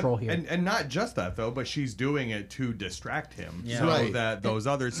in control here." And not just that though, but she's doing it to distract him, Yeah. so Right. that those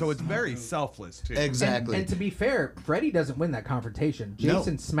others. So it's very selfless too. Exactly. And to be fair, Freddy doesn't win that confrontation. No.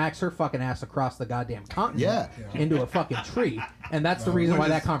 Jason smacks her fucking ass across the goddamn continent Yeah. into a fucking tree. And that's the reason why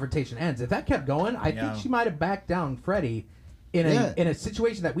that confrontation ends. If that kept going, I Yeah. think she might have backed down Freddy in a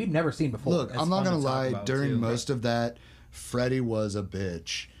situation that we've never seen before. Look, I'm not fun gonna to talk lie. about, During too. most of that, Freddy was a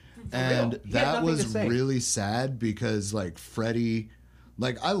bitch, and He had that nothing was to say. really sad because like Freddy,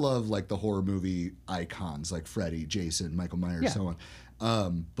 like I love like the horror movie icons like Freddy, Jason, Michael Myers, Yeah. so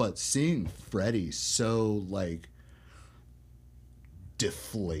on. But seeing Freddy so like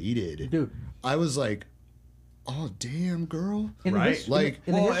deflated, Dude. I was like, oh damn, girl. In Right. in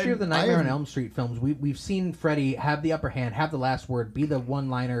the Well, history of the and Nightmare I on am- Elm Street films, we've seen Freddy have the upper hand, have the last word, be the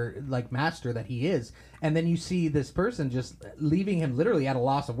one-liner like master that he is, and then you see this person just leaving him literally at a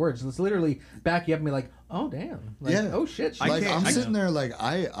loss of words. Let's literally back you up and be like, "Oh damn, like, Yeah. oh shit." She's Like I'm I sitting there like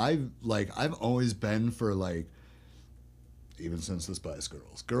I've always been for like, even since the Spice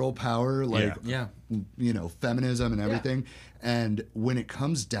Girls, girl power, like Yeah. you know, feminism and everything. And when it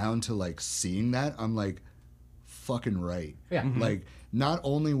comes down to like seeing that, I'm like, fucking right. Yeah. Mhm. Like not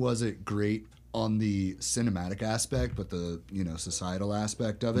only was it great on the cinematic aspect, but the, you know, societal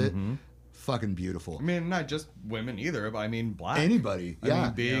aspect of it, fucking beautiful. I mean, not just women either, but I mean, black. Anybody, I yeah.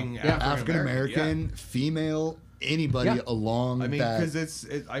 mean, being African American, female, anybody Yeah. along I mean, that. because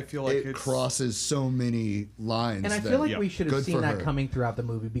I feel like It it's crosses so many lines. And I that, feel like yeah, we should have good seen for that her. coming throughout the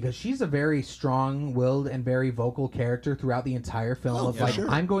movie because she's a very strong-willed and very vocal character throughout the entire film. Oh, of for like, sure.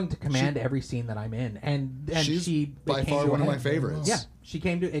 I'm going to command every scene that I'm in, and She's she by it came far to a one of my head. favorites. Yeah,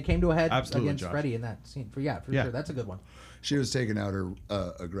 it came to a head Absolutely, against Josh. Freddy in that scene. For Yeah. sure, that's a good one. She was taking out her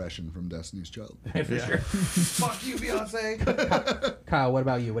aggression from Destiny's Child. For sure. fuck you, Beyonce. Kyle, what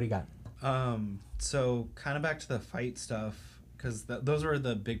about you? What do you got? So kind of back to the fight stuff, because those were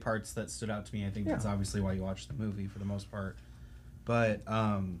the big parts that stood out to me. I think that's obviously why you watched the movie for the most part. But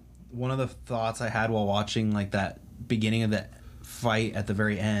one of the thoughts I had while watching like that beginning of the fight at the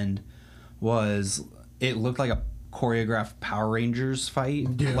very end was it looked like a choreographed Power Rangers fight.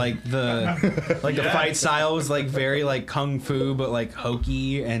 Like the the fight style was like very like kung fu, but like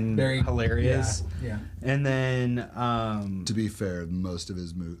hokey and Very hilarious. Yeah. And then To be fair, most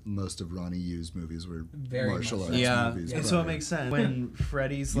of Ronnie Yu's movies were Very martial much arts yeah, movies. and so it prior. makes sense when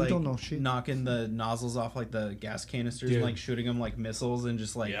Freddy's like don't know shit. knocking the nozzles off like the gas canisters Dude. and like shooting them like missiles and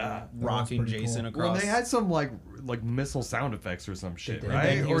just like Yeah. rocking pretty Jason cool. Well, across. they had some like missile sound effects or some shit, did. right?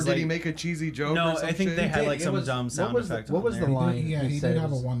 And then he Or was did he like- make a cheesy joke? No, or some I think shit? they had like It some was- dumb sound what was effect. what on was there. the line? Yeah, he said did it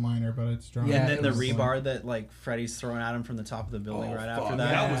have a was- one-liner, but it's drawn. Yeah, And out. then it the was like- rebar that like Freddy's throwing at him from the top of the building Oh, right fuck, after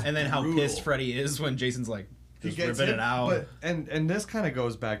that that, was and then how brutal. pissed Freddy is when Jason's like He just gets ripping hit, it out. But and this kind of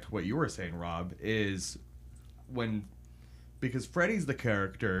goes back to what you were saying, Rob, is because Freddy's the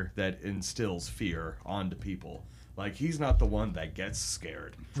character that instills fear onto people. Like he's not the one that gets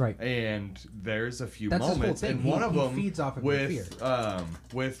scared, Right. And there's a few That's his whole moments, thing. and He- one of he them feeds off of your fear.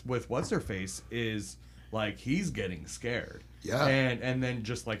 with what's her face is like he's getting scared, Yeah. and then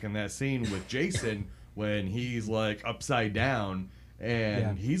just like in that scene with Jason when he's like upside down.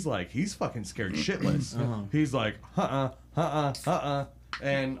 And he's fucking scared shitless. He's like,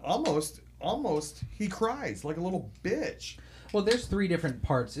 and almost he cries like a little bitch. Well, there's 3 different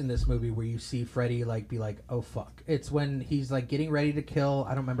parts in this movie where you see Freddy like be like, "Oh fuck!" It's when he's like getting ready to kill. I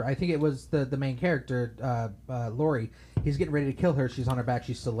don't remember. I think it was the main character, Lori. He's getting ready to kill her. She's on her back.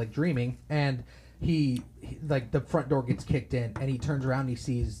 She's still like dreaming, and he like the front door gets kicked in, and he turns around and he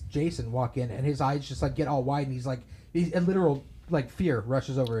sees Jason walk in, and his eyes just like get all wide, and he's a literal like fear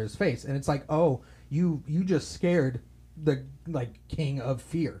rushes over his face, and it's like, oh, you just scared the like king of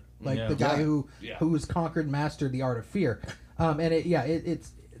fear, like the guy who's conquered and mastered the art of fear. And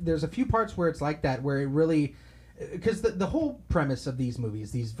it's there's a few parts where it's like that, where it really because the whole premise of these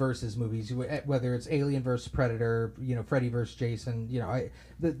movies, these versus movies, whether it's Alien versus Predator, Freddy versus Jason,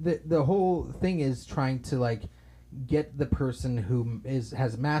 the whole thing is trying to like get the person who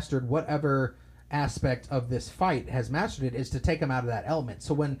has mastered whatever aspect of this fight has mastered it is to take him out of that element.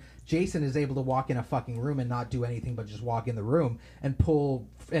 So when Jason is able to walk in a fucking room and not do anything but just walk in the room and pull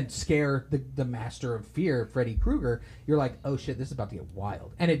and scare the master of fear, Freddy Krueger, you're like, oh shit, this is about to get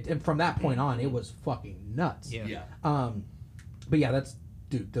wild. And from that point on, it was fucking nuts. Yeah. But yeah,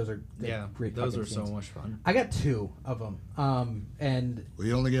 those are great. Those are scenes. so much fun. I got 2 of them. And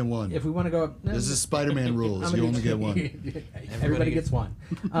we only get one. if we want to go, This is Spider-Man rules. You only get one. Everybody gets one.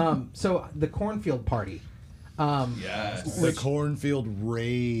 So the cornfield party. Yes. The cornfield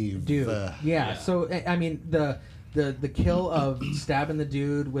rave. Dude. Yeah. So I mean the kill of stabbing the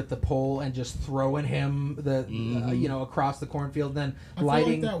dude with the pole and just throwing him across the cornfield, then I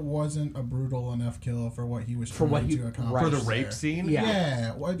lighting. feel like that wasn't a brutal enough kill for what he was For trying what he- to accomplish. For the there. rape scene?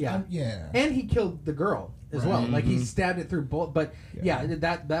 Yeah. Yeah. And he killed the girl as well. Like he stabbed it through both. But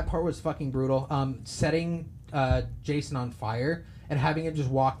that part was fucking brutal. Setting Jason on fire and having him just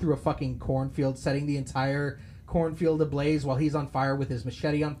walk through a fucking cornfield, setting the entire cornfield ablaze while he's on fire with his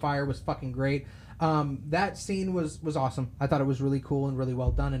machete on fire was fucking great. That scene was awesome. I thought it was really cool and really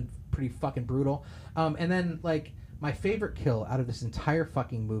well done and pretty fucking brutal. And then like my favorite kill out of this entire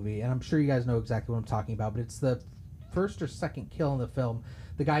fucking movie, and I'm sure you guys know exactly what I'm talking about, but it's the first or second kill in the film.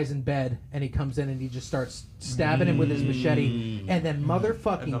 The guy's in bed and he comes in and he just starts stabbing him with his machete and then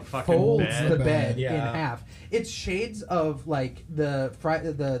motherfucking folds the bed in half. It's shades of like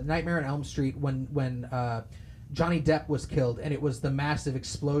the Nightmare on Elm Street when Johnny Depp was killed and it was the massive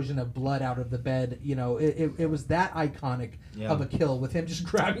explosion of blood out of the bed. It was that iconic of a kill with him just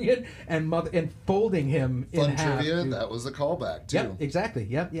grabbing it and folding him in half. Trivia, Dude. that was a callback too. Yep, exactly.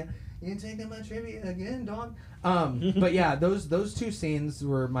 Yep. You taking my trivia again, dog? But yeah, those 2 scenes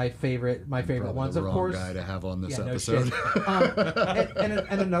were my favorite Probably ones. the Of wrong course, guy to have on this no episode. shit.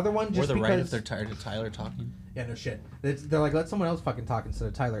 And another one Or just the because. right if they're tired of Tyler talking. Yeah, no shit. They're like, let someone else fucking talk instead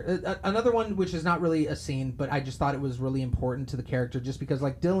of Tyler. Another one, which is not really a scene, but I just thought it was really important to the character, just because,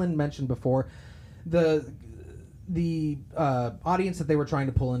 like Dylan mentioned before, the audience that they were trying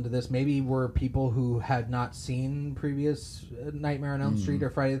to pull into this maybe were people who had not seen previous Nightmare on Elm Street or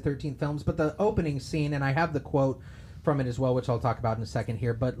Friday the 13th films, but the opening scene, and I have the quote from it as well, which I'll talk about in a second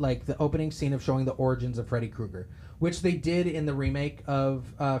here, but like the opening scene of showing the origins of Freddy Krueger, which they did in the remake of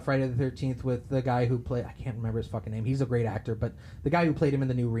Friday the 13th with the guy who played, I can't remember his fucking name, he's a great actor, but the guy who played him in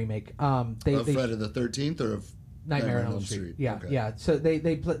the new remake. They Friday the 13th or of Nightmare on Elm Street. Yeah, Okay. yeah. So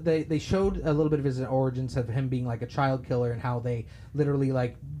they showed a little bit of his origins of him being like a child killer and how they literally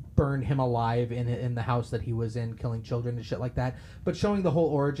like burned him alive in the house that he was in, killing children and shit like that. But showing the whole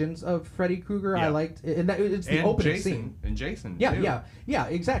origins of Freddy Krueger, I liked, and it's the opening scene. And Jason. Yeah, too. yeah,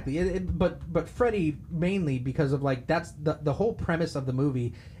 exactly. But Freddy mainly because of like that's the whole premise of the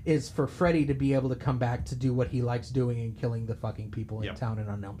movie is for Freddy to be able to come back to do what he likes doing and killing the fucking people in town and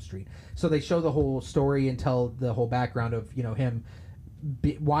on Elm Street. So they show the whole story and tell the whole background of him,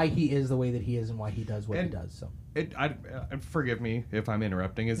 why he is the way that he is and why he does what he does. So. Forgive me if I'm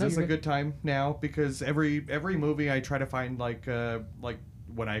interrupting. Is this a good time now? Because every movie I try to find like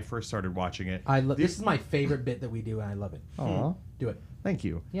when I first started watching it. This is my favorite bit that we do, and I love it. Aw. Do it. Thank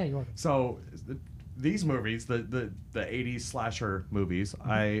you. Yeah, you're welcome. So these movies, the 80s slasher movies,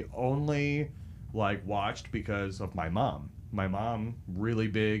 I only like watched because of my mom. My mom really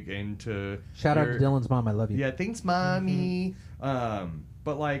big into. Shout out to Dylan's mom. I love you. Yeah, thanks, mommy.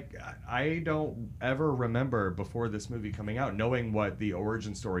 But like, I don't ever remember before this movie coming out knowing what the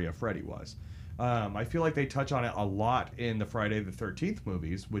origin story of Freddy was. I feel like they touch on it a lot in the Friday the 13th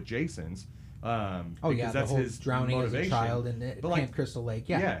movies with Jason's. Because that's his drowning motivation. as a child in Camp Crystal Lake.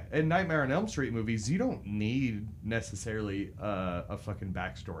 Yeah, in Nightmare on Elm Street movies, you don't need necessarily a fucking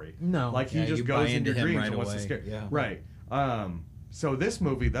backstory. No, like he just goes into dreams right and wants to away. scare. Yeah. Right. So this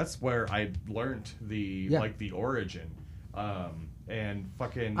movie, that's where I learned the origin. And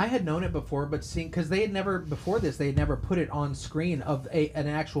fucking. I had known it before, but seeing because they had never put it on screen of an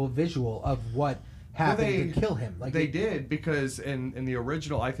actual visual of what happened to kill him. Like they did because in the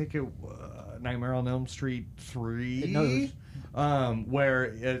original, I think it Nightmare on Elm Street 3. Where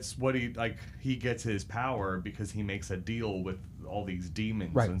it's what he gets his power because he makes a deal with all these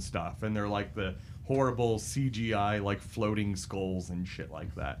demons and stuff, and they're like the horrible CGI like floating skulls and shit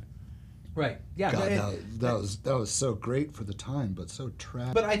like that. Right. Yeah. God, that was so great for the time, but so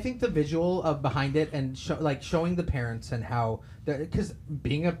tragic. But I think the visual of behind it and showing the parents and how, because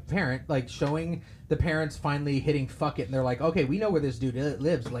being a parent, like showing the parents finally hitting fuck it, and they're like, okay, we know where this dude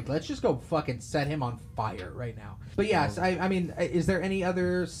lives. Like, let's just go fucking set him on fire right now. But yes, I mean, is there any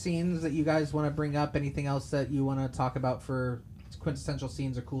other scenes that you guys want to bring up? Anything else that you want to talk about for quintessential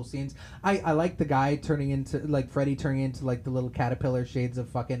scenes or cool scenes? I like the guy turning into, like, Freddy turning into, like, the little caterpillar shades of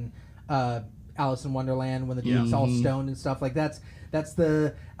fucking Alice in Wonderland when the dude's all stoned and stuff. Like, that's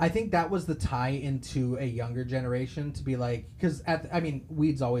the, I think that was the tie into a younger generation to be like, because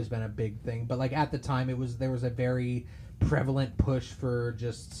weed's always been a big thing, but like at the time there was a very prevalent push for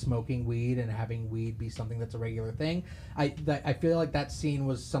just smoking weed and having weed be something that's a regular thing. I feel like that scene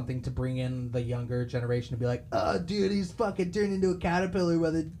was something to bring in the younger generation to be like, oh dude, he's fucking turned into a caterpillar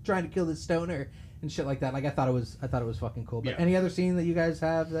while they're trying to kill the stoner and shit like that. Like, I thought it was fucking cool. But any other scene that you guys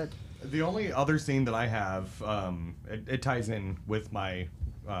have that? The only other scene that I have, it ties in with my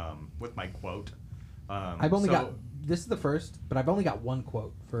quote. I've only got, this is the first, but I've only got one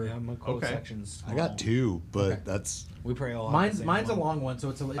quote for. Yeah, my quote section's I got two, but we pray all. Mine's a long one,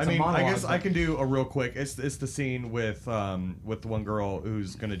 so it's a monologue. I guess I can do a real quick. It's the scene with the one girl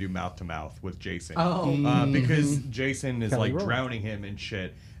who's gonna do mouth to mouth with Jason. Because Jason is Kelly like Rowland. drowning him and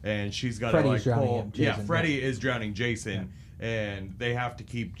shit, and she's got to Freddy's like drowning pull. him, Jason, Freddy is drowning Jason. And they have to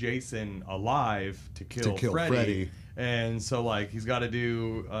keep Jason alive to kill Freddy. And so, like, he's got to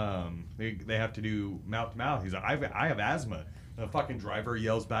do, they have to do mouth to mouth. He's like, I have asthma. And the fucking driver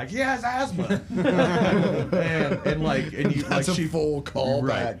yells back, he has asthma. and that's a full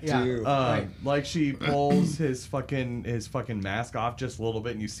callback too. Like, she pulls his fucking mask off just a little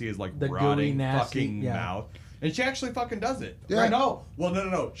bit, and you see his like The rotting gooey, nasty, fucking mouth. And she actually fucking does it. Yeah. Right? No. Well,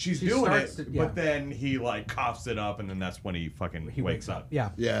 no. She's doing it, yeah. but then he like coughs it up, and then that's when he wakes up. Yeah.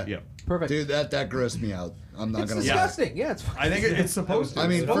 Yeah. Perfect. Dude, that grossed me out. I'm not It's gonna disgusting. Yeah, it's. I think it's supposed to. I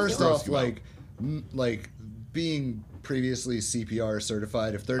mean, It's supposed first to gross off, you out. like being previously CPR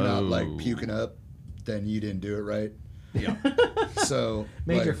certified, if they're not like puking up, then you didn't do it right. Yeah. So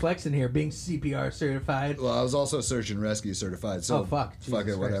Major like, flex in here, being CPR certified. well, I was also search and rescue certified. So fuck. fuck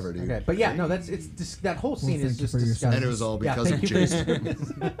Jesus it, whatever, Christ. dude. Okay, but yeah, no, that whole scene is thank you just for your disgusting. And it was all because thank of you for your Jason.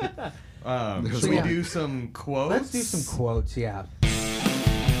 service. Should we yeah. do some quotes? Let's do some quotes. Yeah.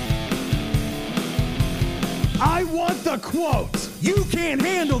 I want the quote. You can't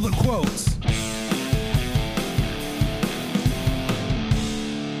handle the quotes.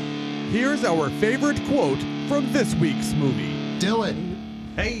 Here's our favorite quote from this week's movie. Dylan.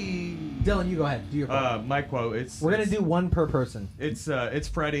 Hey. Dylan, you go ahead. Do your quote. My quote. We're gonna do one per person. It's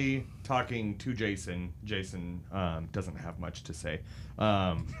Freddy talking to Jason. Jason doesn't have much to say.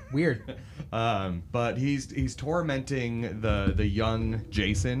 Weird. But he's tormenting the young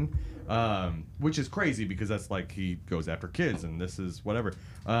Jason, which is crazy because that's like he goes after kids and this is whatever.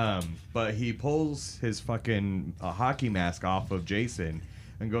 But he pulls his fucking hockey mask off of Jason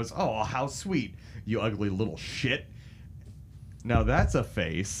and goes, "Oh, how sweet, you ugly little shit." Now that's a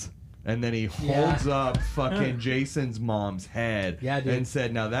face. And then he holds up fucking Jason's mom's head dude. and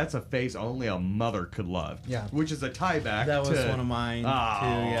said, "Now that's a face only a mother could love." Yeah. Which is a tie back That was to one of mine, Oh, too,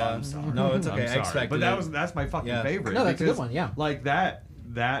 yeah. I'm sorry. No, it's okay. I'm I sorry. expected But it. that's my fucking Yeah. favorite. No, that's a good because, one, yeah. Like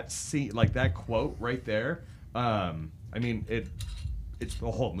that scene, like that quote right there. I mean, it's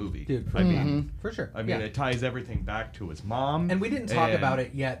the whole movie. Dude, I mean, for sure. I mean, yeah. it ties everything back to his mom. And we didn't talk about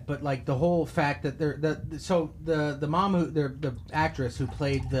it yet, but like the whole fact that the mom who the actress who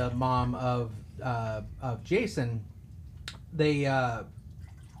played the mom of Jason, they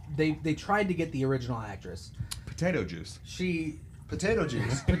tried to get the original actress. Potato juice. Potato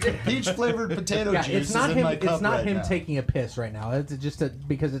juice. Peach flavored potato Yeah, juice. it's not is him. in my cup It's not right him now. taking a piss right now. It's just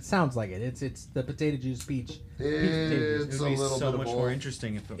because it sounds like it. It's the potato juice peach. It It's would a be little so bit much of more both.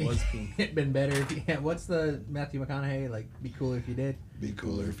 interesting if it was pee. It'd been better. What's the Matthew McConaughey like? Be cooler if you did. Be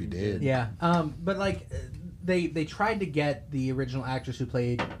cooler if you did. Yeah. But like they tried to get the original actress who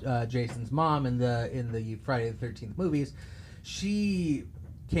played Jason's mom in the Friday the 13th movies. She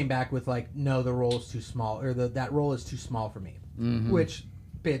came back with like, no, the role is too small, or that role is too small for me. Mm-hmm. Which,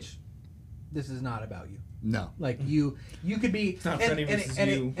 bitch, this is not about you. No. Like you could be. It's not Freddy versus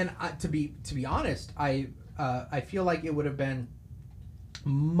you. To be honest, I feel like it would have been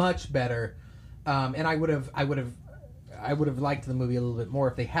much better, and I would have liked the movie a little bit more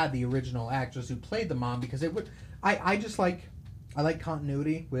if they had the original actress who played the mom, because it would. I like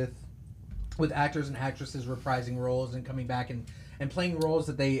continuity with actors and actresses reprising roles and coming back and playing roles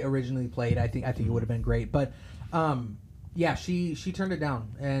that they originally played. I think it would have been great, but Yeah, she turned it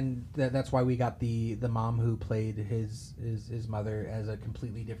down, and that's why we got the mom who played his mother as a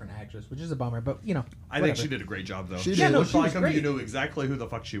completely different actress, which is a bummer. But I think whatever. she did a great job though. She She did. looked she was like him. great. You knew exactly who the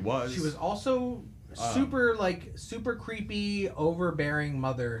fuck she was. She was also super creepy, overbearing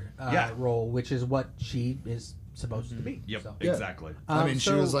mother role, which is what she is supposed to be. Yep, So. exactly. I mean,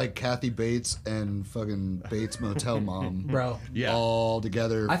 she was so- like Kathy Bates and fucking Bates Motel Mom, Bro. Yeah. all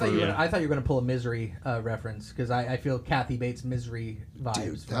together. I thought you were Yeah. gonna, I thought you were gonna pull a Misery reference because I feel Kathy Bates Misery vibes.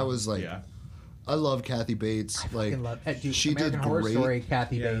 Dude, from- that was like, Yeah. I love Kathy Bates. Like, fucking love. Dude, she American did Horror great. Story.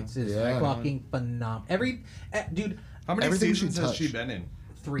 Kathy Yeah. Bates is Yeah. fucking phenomenal. Dude, How many Everything she seasons has she touched. been in?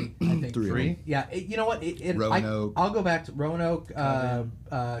 3, I think. Three. Yeah, you know what? Roanoke. I'll go back to Roanoke.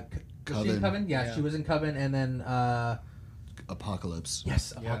 Was she in Coven. Coven? Yeah, Yeah. she was in Coven, and then Apocalypse.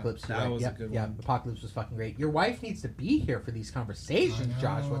 yes, Yeah, Apocalypse. that You're right. was a Yep, good yeah, one. Apocalypse was fucking great. Your wife needs to be here for these conversations,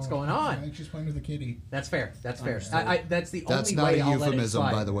 Josh. What's going I on? think she's playing with a kitty. That's fair. That's fair. Understood. That's the That's only not way a I'll let it euphemism,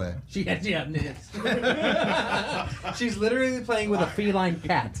 slide. by the way. She she's literally playing with a feline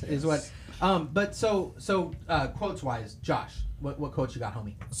cat, is what. But so quotes wise, Josh, what quotes you got,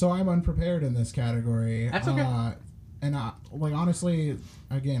 homie? So I'm unprepared in this category. That's okay. And like honestly,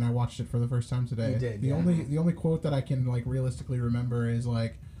 again, I watched it for the first time today. You did, The yeah. only quote that I can like realistically remember is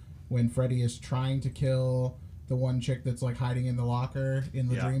like when Freddy is trying to kill the one chick that's like hiding in the locker in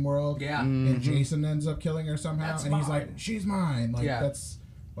the Yeah. dream world. Yeah. And Jason ends up killing her somehow, That's and he's mine. like, "She's mine." Like Yeah. that's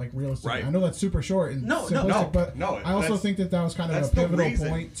like realistic. Right. I know that's super short and No, simplistic, but no, I also that's- think that was kind of that's a the pivotal reason.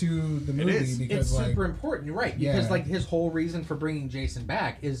 point to the It movie is. because It's like super important. You're right because Yeah. like his whole reason for bringing Jason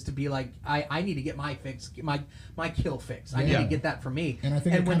back is to be like, I need to get my fix, my kill fix. I need Yeah. to get that for me. And I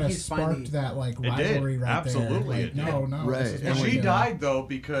think it when kind of he's sparked finally- that like It did. rivalry right Absolutely there. it Like, did. no, Right. this is And And what she we do. died though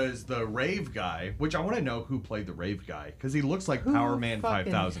because the rave guy, which I want to know who played the rave guy because he looks like Power Man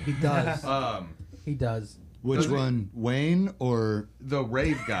fucking- 5000. He does. He does. Which one, Wayne or the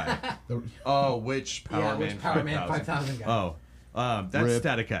rave guy. The- Oh, which Power Yeah, Man? which Power Man 5000 guy? Oh, that's Rip.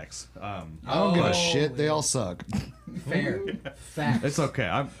 Static X. I don't give Oh. a shit. They all suck. Fair. Facts. It's okay.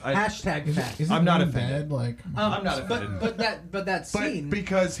 Hashtag facts. Isn't I'm not Wayne offended. dead? Like, I'm not offended. But that But scene.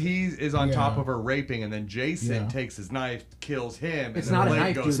 because he is on top Yeah. of her raping, and then Jason Yeah. takes his knife, kills him. it's and not a the leg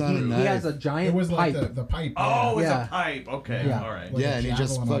knife, dude. goes not a He knife. has a giant it was pipe. like the pipe. Oh, it's Yeah. a pipe. Okay, Yeah. all right. Like yeah, a and he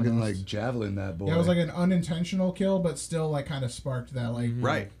just javelin fucking almost. like javelin that boy. Yeah, it was like an unintentional kill, but still like kind of sparked that like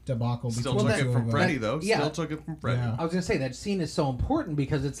Right. debacle. Still between took the it two from of them. Freddy though. Yeah. Still took it from Freddy. Yeah. I was gonna say that scene is so important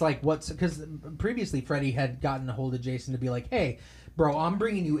because it's like because previously Freddy had gotten a hold of Jason to be like, hey, bro, I'm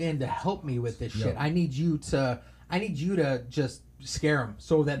bringing you in to help me with this shit. Yep. I need you to just scare him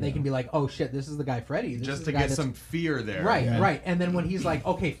so that they can be like, oh shit, this is the guy Freddy. This Just is to the guy get that's- some fear there. Right, Yeah. right. And then when he's like,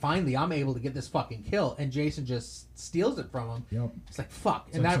 okay, finally, I'm able to get this fucking kill, and Jason just steals it from him. Yep. It's like fuck,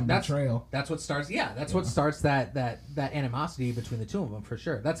 It's like some betrayal. that's what starts. Yeah, that's what starts that animosity between the two of them for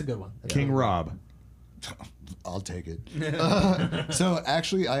sure. That's a good one. That's a King good one. Rob. I'll take it. So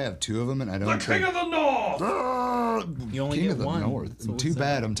actually, I have two of them, and I don't. The King of the North. You only King get of the one. North. That's what Too we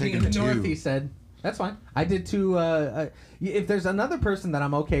bad. said. I'm King taking of the North, two. he said. That's fine. I did two. If there's another person that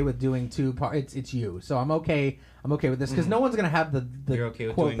I'm okay with doing two parts, it's you. So I'm okay. I'm okay with this because no one's gonna have the You're okay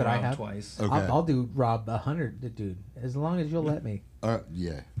with quote doing that I Rob have. twice. Okay. I'll do Rob 100, dude. As long as you'll let me. Yeah,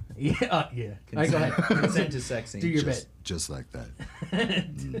 Yeah, yeah. All right, go ahead. Consent is sexy. Do your just like that.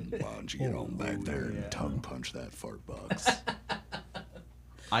 Why don't you get on back there and tongue punch that fart box?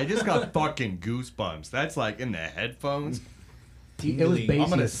 I just got fucking goosebumps. That's like in the headphones. It was basic I'm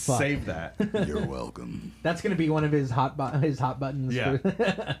gonna as fuck. save that. You're welcome. That's gonna be one of his hot buttons. Yeah.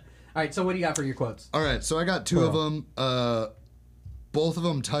 All right. So what do you got for your quotes? All right, so I got two of them. Both of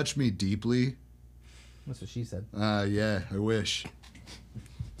them touch me deeply. That's what she said. Yeah, I wish.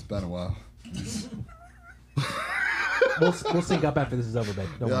 It's been a while. We'll sync up after this is over, babe.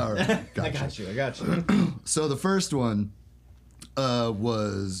 Don't Yeah, all worry. right, I gotcha. got you. So the first one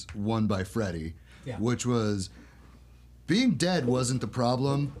was won by Freddy, Yeah. which was being dead wasn't the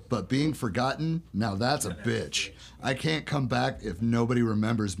problem, but being forgotten, now that's a bitch. I can't come back if nobody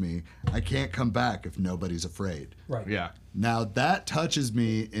remembers me. I can't come back if nobody's afraid. Right. Yeah. Now that touches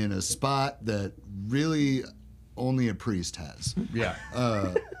me in a spot that really only a priest has. Yeah.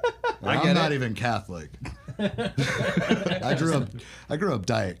 I'm get not it. even Catholic. I grew up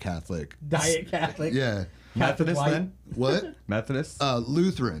diet Catholic. Diet Catholic. Yeah. Methodist white. then? What? Methodist?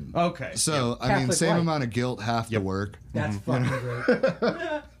 Lutheran. Okay. So I mean, Catholic same white. amount of guilt, half the work. That's fucking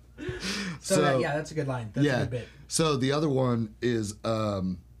great. So- that's a good line. That's a Yeah. good bit. So the other one is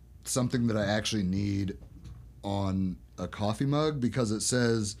something that I actually need on a coffee mug because it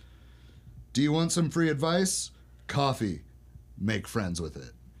says, "Do you want some free advice? Coffee. Make friends with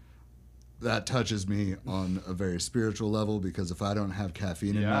it." that touches me on a very spiritual level because if I don't have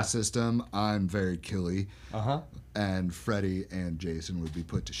caffeine in my system, I'm very killy. And Freddy and Jason would be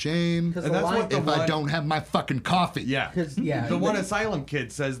put to shame. And that's what the if I don't have my fucking coffee. Yeah. The one asylum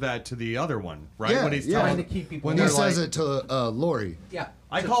kid says that to the other one, right? Yeah, when he's trying telling, to keep people. when He they're says like, it to Lori. Yeah.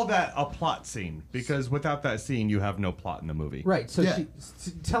 I call that a plot scene because without that scene, you have no plot in the movie. Right. So Yeah.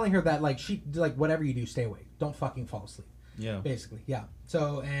 she's telling her that like whatever you do, stay awake. Don't fucking fall asleep. Yeah. Basically, yeah.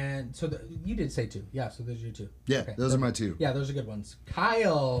 So you did say 2. Yeah. So those are your 2. Yeah, Okay. those are my 2. Yeah, those are good ones.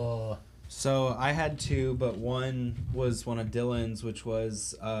 Kyle. So I had 2, but one was one of Dylan's, which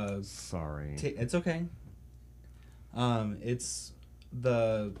was Sorry. it's okay. It's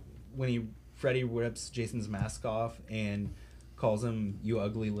when Freddy rips Jason's mask off and calls him "you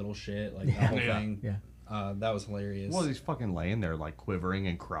ugly little shit," like the whole thing. Yeah. That was hilarious. Well, he's fucking laying there like quivering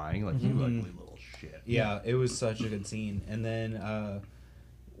and crying like you ugly little shit. Yeah, it was such a good scene. And then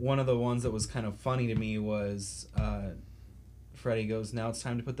one of the ones that was kind of funny to me was Freddy goes, "Now it's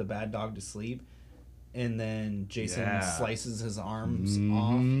time to put the bad dog to sleep," and then Jason slices his arms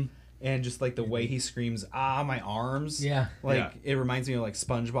off. And just like the way he screams, "Ah, my arms!" Yeah. Like it reminds me of like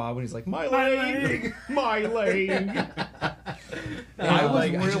SpongeBob when he's like, "My leg, my leg." I was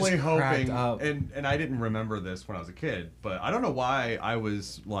like, I really just cracked hoping, up. and I didn't remember this when I was a kid, but I don't know why I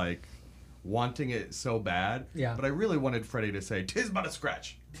was like wanting it so bad. Yeah. But I really wanted Freddy to say, "'Tis but a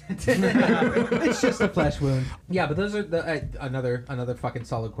scratch." It's just a flesh wound. Yeah, but those are another fucking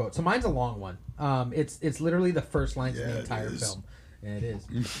solid quote. So mine's a long one. It's literally the first lines of the entire film. Yeah, it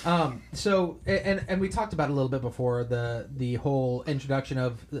is. So we talked about it a little bit before the whole introduction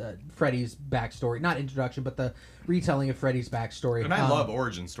of Freddy's backstory. Not introduction, but the retelling of Freddy's backstory. And I love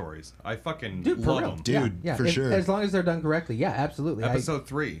origin stories. I fucking Dude, for love real. them. Dude, yeah, for sure. As long as they're done correctly. Yeah, absolutely. Episode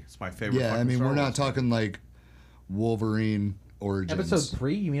 3 is my favorite. Yeah, I fucking mean, Star we're not Wars. talking like Wolverine origins. Episode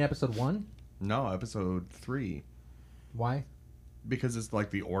 3? You mean episode 1? No, episode 3 Why? because it's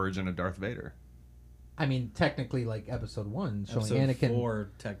like the origin of Darth Vader. I mean, technically, like episode 1 showing Episode Anakin. 4,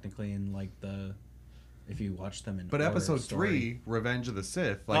 technically, in like if you watch them in. But order episode of story. 3, Revenge of the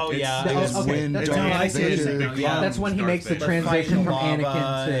Sith. Like, Oh, it's, yeah. It's, Okay, when that's it's when I see what you're saying now, becomes yeah. That's when he Darth makes the Vader. transition from Fighting lava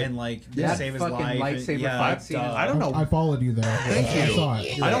Anakin to and like that save his fucking life. lightsaber yeah, fight scene. I don't know. I followed you there. Thank I you. saw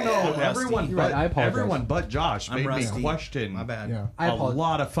it. I don't know. I'm Everyone, rusty. but Right, I apologize. everyone but Josh I'm made rusty. me question My bad. Yeah. I a apologize.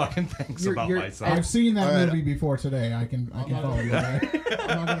 lot of fucking things You're- about you're- myself. I've seen that All right. movie before today. I can follow you. Right?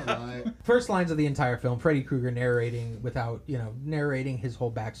 I'm not gonna lie. First lines of the entire film, Freddy Krueger narrating narrating his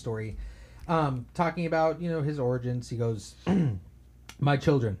whole backstory, talking about his origins. He goes, "My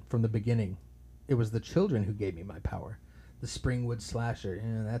children from the beginning, it was the children who gave me my power. The Springwood Slasher,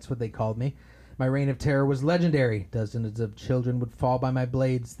 that's what they called me. My reign of terror was legendary. Dozens of children would fall by my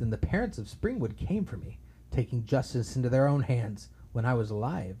blades. Then the parents of Springwood came for me, taking justice into their own hands. When I was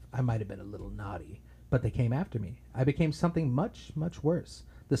alive, I might have been a little naughty, but they came after me. I became something much, much worse.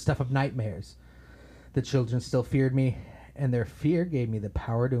 The stuff of nightmares. The children still feared me, and their fear gave me the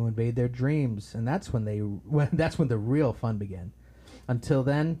power to invade their dreams. And that's when the real fun began. Until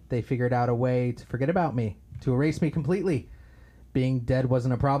then, they figured out a way to forget about me, to erase me completely. Being dead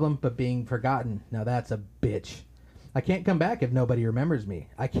wasn't a problem, but being forgotten, now that's a bitch. I can't come back if nobody remembers me.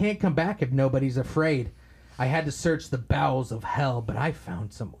 I can't come back if nobody's afraid. I had to search the bowels of hell, but I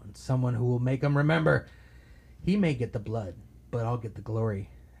found someone who will make them remember. He may get the blood, but I'll get the glory.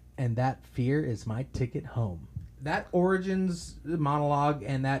 And that fear is my ticket home." That Origins monologue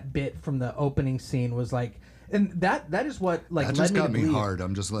and that bit from the opening scene was like, and that is what like That led just me got to me believe. hard.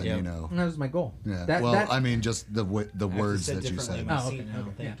 I'm just letting Yep. you know. That was my goal. Yeah. That, I mean, just the words said that you differently said. in my Oh, scene okay, now,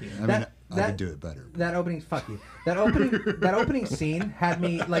 okay, thank yeah. you. I mean, That- I that- could do it better. That opening, fuck you. That opening scene had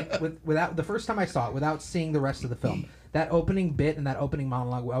me like without the first time I saw it, without seeing the rest of the film. That opening bit and that opening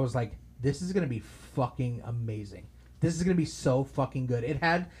monologue, I was like, this is gonna be fucking amazing. This is gonna be so fucking good. It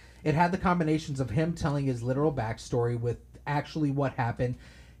had the combinations of him telling his literal backstory with actually what happened.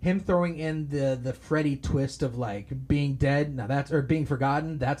 Him throwing in the Freddy twist of like being dead, or being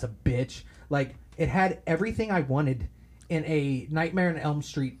forgotten, that's a bitch. Like it had everything I wanted in a Nightmare on Elm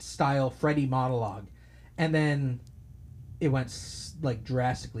Street style Freddy monologue, and then it went like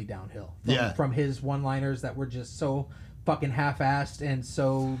drastically downhill from his one-liners that were just so fucking half-assed and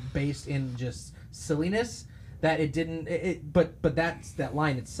so based in just silliness that it didn't. But that's that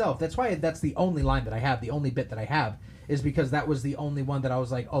line itself. That's why that's the only line that I have. The only bit that I have is because that was the only one that I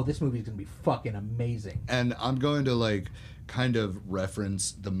was like, oh, this movie is gonna be fucking amazing. And I'm going to like kind of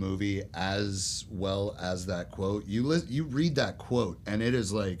reference the movie as well as that quote. You read that quote, and it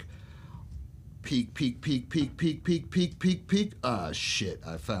is like peek, peek, peek, peek, peek, peek, peek, peek, peek. Ah, shit!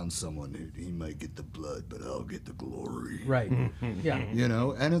 I found someone who he might get the blood, but I'll get the glory. Right. Yeah. You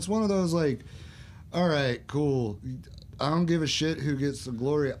know, and it's one of those like, all right, cool. I don't give a shit who gets the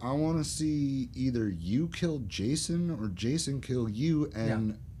glory. I want to see either you kill Jason or Jason kill you.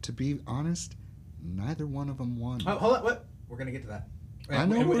 And to be honest, neither one of them won. Oh, hold on. What? We're gonna get to that. I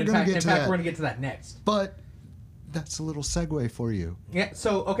know we're in gonna fact, get in to fact, that. we're gonna get to that next. But that's a little segue for you. Yeah.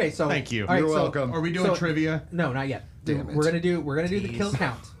 So okay. So Thank you. all right, You're so- welcome. Are we doing So- trivia? No, not yet. Damn it. We're gonna do the kill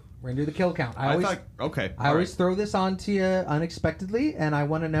count. We're gonna do the kill count. I always Okay. I always throw this on to you unexpectedly, and I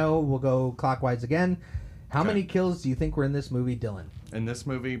want to know. We'll go clockwise again. How many kills do you think were in this movie, Dylan? In this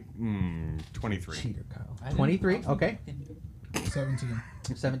movie, 23. Cheater, Kyle. 23. Okay. 17.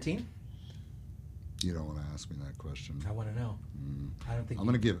 17. You don't want to ask me that question. I want to know. I don't think. I'm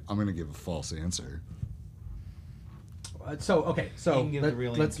gonna give a false answer. So okay. So You can give the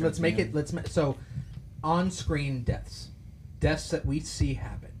real let's answer make at it. the So on-screen deaths that we see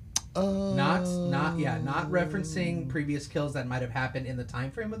happen. Not referencing previous kills that might have happened in the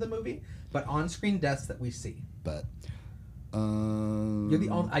time frame of the movie, but on-screen deaths that we see. But You're the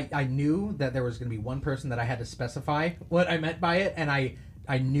only. I knew that there was going to be one person that I had to specify what I meant by it, and I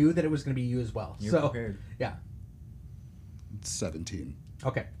knew that it was going to be you as well. You're so prepared. yeah. 17.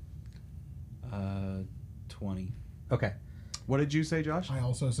 Okay. 20. Okay. What did you say, Josh? I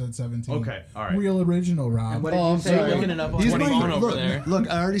also said 17. Okay, all right. Real original, Rob. And what did Oh, you I'm say? sorry. Looking it up on He's my my phone over look, there. look,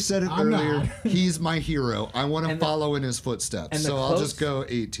 I already said it I'm earlier. not. He's my hero. I want to And the- follow in his footsteps. and the So I'll close- just go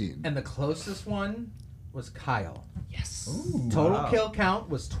 18. And the closest one was Kyle. Yes. Ooh. Total kill count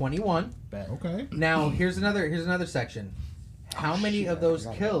was 21. Bet. Okay. Now here's another section. How many of those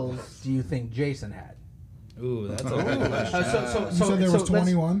kills do you think Jason had? Ooh, that's a good question. You said there was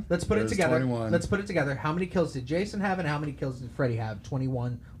 21? Let's put it There's together. 21. Let's put it together. How many kills did Jason have, and how many kills did Freddy have?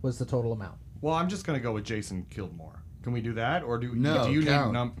 21 was the total amount. Well, I'm just gonna go with Jason killed more. Can we do that, or do No, you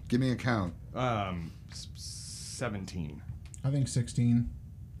count. need Give me a count. 17? I think 16.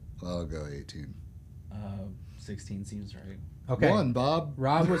 I'll go 18. 16 seems right. Okay. One, Bob.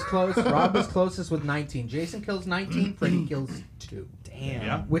 Rob was close. Rob was closest with 19. Jason kills 19. Freddy kills 2. Damn.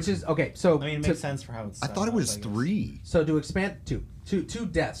 Yeah. Which is okay. So I mean, it makes sense for how it's. I set thought it up, was I guess. 3. So to expand two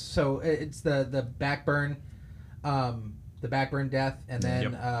deaths. So it's the backburn, the backburn death, and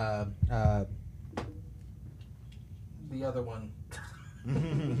then the other one,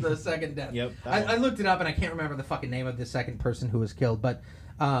 the second death. Yep, that I one. looked it up and I can't remember the fucking name of the second person who was killed, but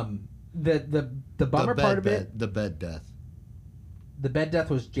the bummer part of it, The bed death. the bed death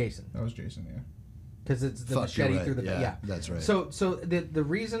was Jason That was Jason, yeah. because it's the Fuck, you're machete right. through the Yeah, that's right. So the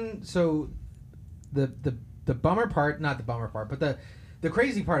reason the bummer part, not the bummer part, but the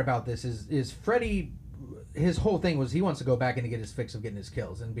crazy part about this is Freddy. His whole thing was he wants to go back and to get his fix of getting his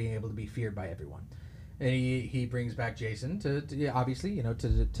kills and being able to be feared by everyone, and he brings back Jason to obviously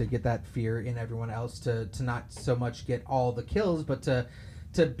to get that fear in everyone else to not so much get all the kills but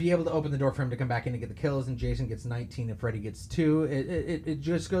to be able to open the door for him to come back in and get the kills, and Jason gets 19 and Freddy gets 2. It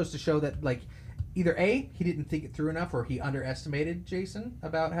just goes to show that like either A, he didn't think it through enough, or he underestimated Jason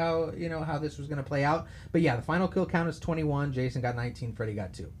about how how this was going to play out. But yeah, the final kill count is 21. Jason got 19. Freddy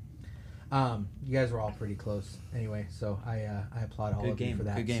got 2. You guys were all pretty close anyway, so I applaud all Good of you game, for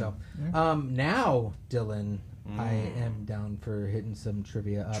that. good game. So now, Dylan, I am down for hitting some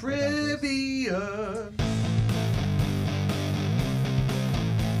trivia up. about this. Trivia.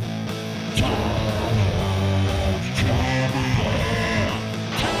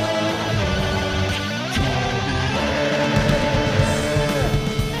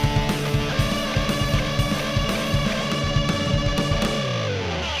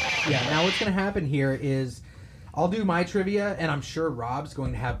 Yeah, now what's going to happen here is I'll do my trivia, and I'm sure Rob's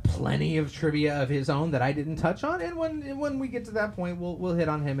going to have plenty of trivia of his own that I didn't touch on. And when we get to that point, we'll hit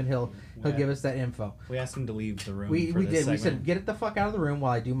on him, and he'll give us that info. We asked him to leave the room. We for did. this We said segment. get it the fuck out of the room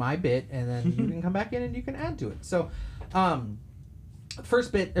while I do my bit, and then you can come back in and you can add to it. So, the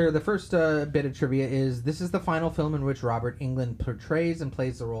first bit of trivia is this is the final film in which Robert Englund portrays and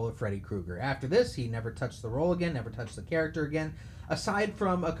plays the role of Freddy Krueger. After this, he never touched the role again, never touched the character again, aside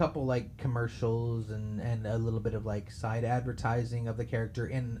from a couple like commercials and a little bit of like side advertising of the character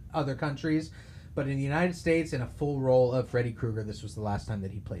in other countries. But in the United States, in a full role of Freddy Krueger, this was the last time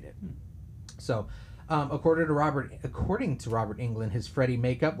that he played it. So, according to Robert Englund, his Freddy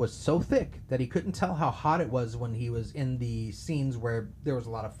makeup was so thick that he couldn't tell how hot it was when he was in the scenes where there was a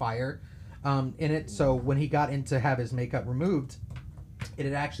lot of fire in it. So when he got in to have his makeup removed, it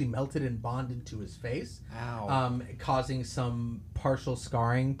had actually melted and bonded to his face, Ow. causing some partial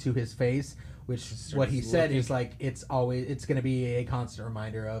scarring to his face, which Starts what he said looking- is like it's going to be a constant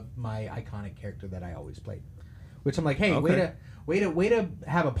reminder of my iconic character that I always played. Which I'm like, hey, Okay. way to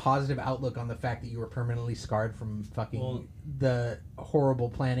have a positive outlook on the fact that you were permanently scarred from fucking the horrible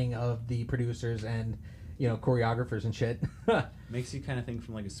planning of the producers and choreographers and shit. Makes you kind of think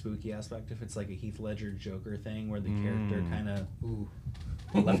from like a spooky aspect if it's like a Heath Ledger Joker thing where the character kind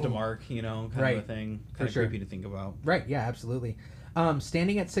of left a mark, kind of a thing. Kind of sure. creepy to think about. Right, yeah, absolutely.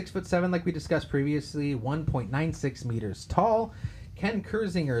 Standing at 6'7", like we discussed previously, 1.96 meters tall, Ken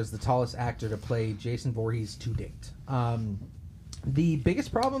Kersinger is the tallest actor to play Jason Voorhees to date. The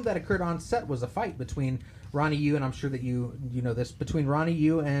biggest problem that occurred on set was a fight between Ronnie Yu, and I'm sure that you know this, between Ronnie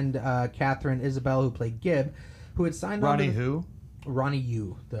Yu and Catherine Isabel, who played Gib, who had signed on. Ronnie who? Ronnie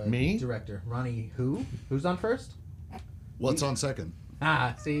Yu, the Me? director. Ronnie who? Who's on first? What's on second?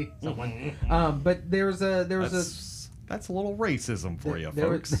 See, someone. But there was a That's a little racism for you,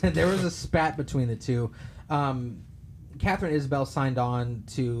 there folks. there was a spat between the two. Catherine Isabel signed on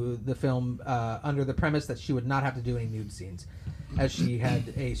to the film under the premise that she would not have to do any nude scenes, as she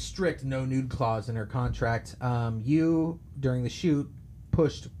had a strict no nude clause in her contract. Yu, during the shoot,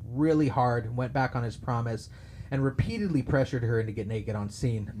 pushed really hard, went back on his promise, and repeatedly pressured her to get naked on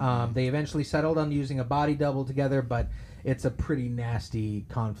scene. They eventually settled on using a body double together, but it's a pretty nasty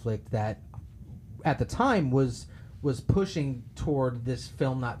conflict that, at the time, was pushing toward this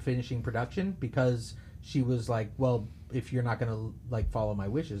film not finishing production, because she was like, well, if you're not gonna follow my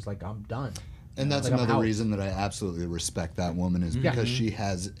wishes, I'm done. And that's I'm another out. reason that I absolutely respect that woman, is because she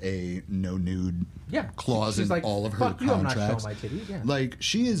has a no nude clause She's in like, all of her fuck you, I'm not contracts. showing my titties. Yeah. Like,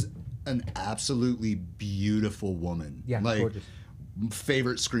 she is an absolutely beautiful woman. Yeah, like, gorgeous.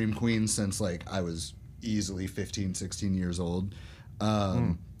 Favorite Scream Queen since I was easily 15, 16 years old.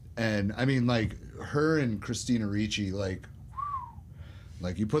 And I mean, her and Christina Ricci,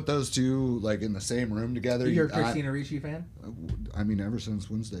 you put those two in the same room together. You're a Christina Ricci fan? I mean, ever since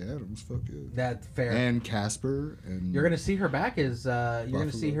Wednesday Addams, fuck yeah. That's fair. And Casper, and You're gonna see her back as you're gonna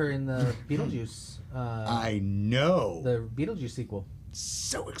Buffalo. see her in the Beetlejuice. I know. The Beetlejuice sequel.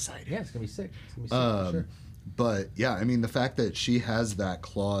 So excited. Yeah, it's gonna be sick. It's gonna be sick for sure. But yeah, I mean, the fact that she has that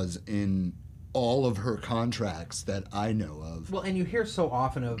clause in all of her contracts that I know of. Well, and you hear so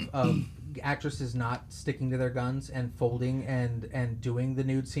often of actresses not sticking to their guns and folding and doing the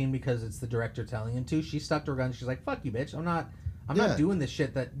nude scene because it's the director telling them to. She stuck to her guns. She's like, "Fuck you, bitch! I'm not doing this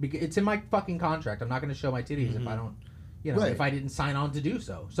shit. It's in my fucking contract. I'm not going to show my titties if I don't, Right. if I didn't sign on to do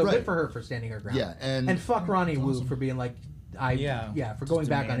so." So Right. good for her for standing her ground. Yeah, and fuck Ronnie Wu awesome. for being like, for going just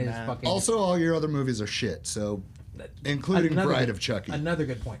back on demand his that. fucking. also all your other movies are shit. So, including Bride of Chucky. Another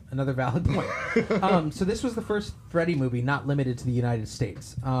good point. Another valid point. So this was the first Freddy movie not limited to the United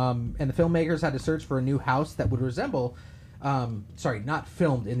States. And the filmmakers had to search for a new house that would resemble... not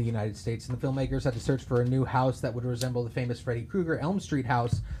filmed in the United States. And the filmmakers had to search for a new house that would resemble the famous Freddy Krueger Elm Street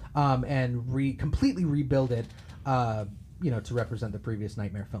house and completely rebuild it, to represent the previous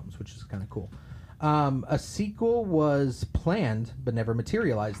Nightmare films, which is kind of cool. A sequel was planned but never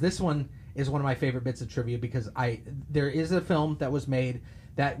materialized. This one is one of my favorite bits of trivia because there is a film that was made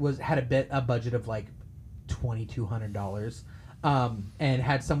that had a budget of $2,200 and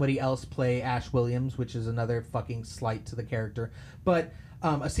had somebody else play Ash Williams, which is another fucking slight to the character. But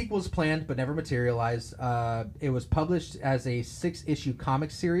a sequel was planned but never materialized. It was published as a 6-issue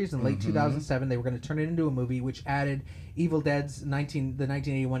comic series in late 2007. They were going to turn it into a movie, which added the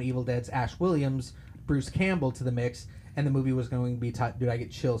 1981 Evil Dead's Ash Williams, Bruce Campbell to the mix. And the movie was going to be dude, I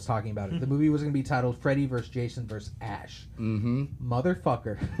get chills talking about it. The movie was going to be titled Freddy vs. Jason vs. Ash.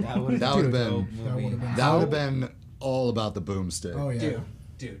 Motherfucker. That would That would have been been. That would've been That would have been all about the boomstick. Oh yeah.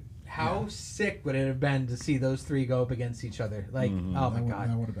 Dude, how sick would it have been to see those three go up against each other? Oh my god,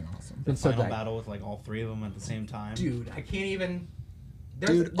 That would have been awesome. been so final tight. battle with all three of them at the same time. Dude, I can't even.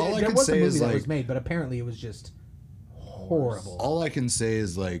 Dude, all I there can was say a movie is, that was made, but apparently it was just horrible. All I can say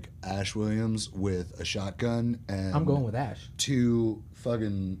is Ash Williams with a shotgun and I'm going with Ash. 2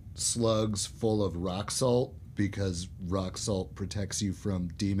 fucking slugs full of rock salt, because rock salt protects you from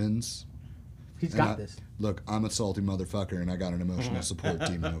demons. He's And got this. Look, I'm a salty motherfucker, and I got an emotional support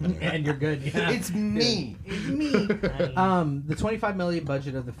demon over there. And you're good. Yeah. It's me. It's me. The $25 million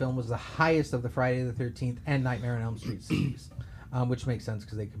budget of the film was the highest of the Friday the 13th and Nightmare on Elm Street series, which makes sense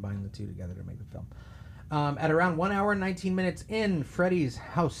because they combined the two together to make the film. At around 1 hour and 19 minutes in, Freddy's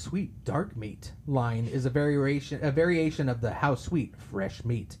 "How Sweet Dark Meat" line is a variation of the "How Sweet Fresh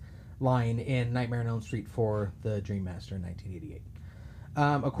Meat" line in Nightmare on Elm Street for the Dream Master in 1988.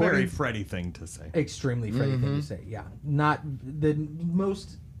 Very Freddy thing to say. Extremely Freddy thing to say, yeah. Not the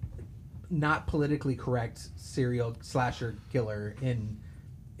most not politically correct serial slasher killer in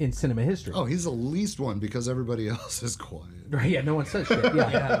in cinema history. Oh, he's the least one because everybody else is quiet. Right, yeah, no one says shit.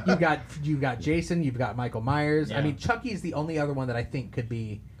 Yeah. You got Jason, you've got Michael Myers. I Yeah. mean, Chucky's the only other one that I think could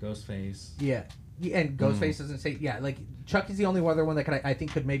be. Ghostface. Yeah, and Ghostface doesn't say. Yeah, like Chucky's the only other one that I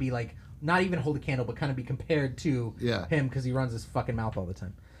think could maybe like not even hold a candle, but kind of be compared to him because he runs his fucking mouth all the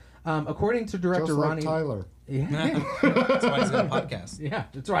time. According to director Just like Ronnie Tyler. Yeah. That's why he's got a podcast. Yeah,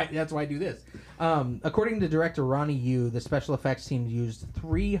 that's right. That's why I do this. According to director Ronnie Yu, the special effects team used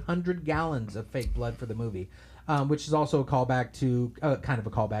 300 gallons of fake blood for the movie, which is also a callback to kind of a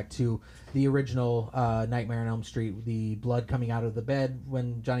callback to the original Nightmare on Elm Street. The blood coming out of the bed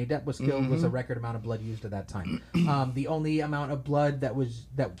when Johnny Depp was killed was a record amount of blood used at that time. The only amount of blood that was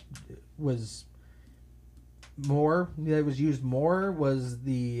used more was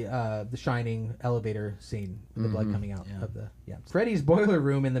the Shining elevator scene, the blood coming out of the Freddy's boiler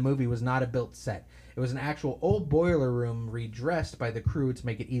room in the movie was not a built set. It was an actual old boiler room redressed by the crew to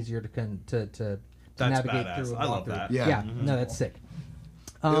make it easier to That's navigate badass. through. I love that. Yeah. No, that's sick.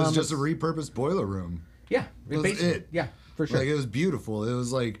 It was just a repurposed boiler room. Yeah, was basically, it. yeah, for sure. Like, it was beautiful. It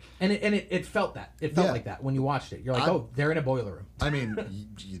was like, and it felt that. It felt like that when you watched it. You're like, oh, they're in a boiler room. I mean,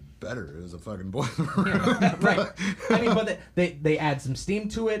 you better. It was a fucking boiler room. Yeah, right. I mean, but they add some steam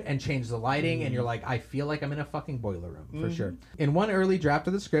to it and change the lighting, and you're like, I feel like I'm in a fucking boiler room for sure. In one early draft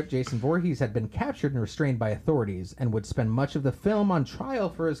of the script, Jason Voorhees had been captured and restrained by authorities, and would spend much of the film on trial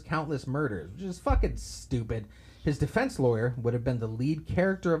for his countless murders, which is fucking stupid. His defense lawyer would have been the lead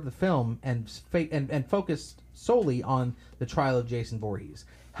character of the film and focused solely on the trial of Jason Voorhees.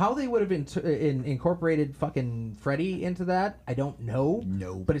 How they would have incorporated fucking Freddy into that, I don't know.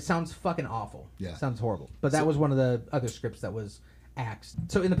 No. But it sounds fucking awful. Yeah. It sounds horrible. But that was one of the other scripts that was axed.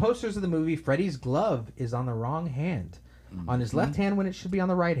 So in the posters of the movie, Freddy's glove is on the wrong hand. On his left hand when it should be on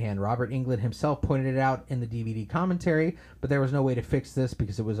the right hand. Robert Englund himself pointed it out in the DVD commentary, but there was no way to fix this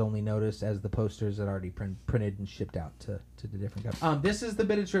because it was only noticed as the posters had already printed and shipped out to the different guys. This is the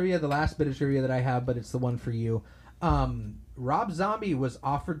bit of trivia, the last bit of trivia that I have, but it's the one for you. Rob Zombie was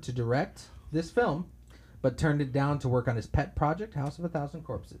offered to direct this film, but turned it down to work on his pet project, House of a Thousand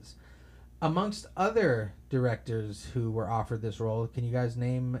Corpses. Amongst other directors who were offered this role, can you guys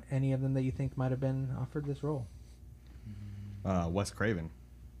name any of them that you think might have been offered this role? Wes Craven.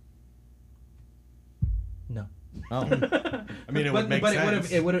 No. Oh, I mean, it would make sense.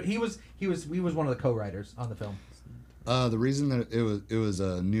 He was one of the co-writers on the film. The reason that it was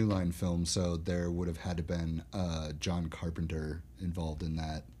a New Line film, so there would have had to been John Carpenter involved in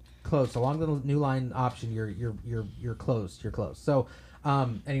that. Close. Along the New Line option, you're close. You're close. So,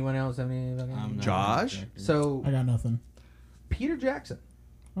 anyone else have any? Josh? So I got nothing. Peter Jackson,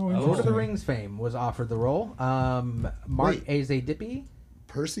 Oh, Lord of the interesting. Rings fame, was offered the role. Mark Wait. Azadippy.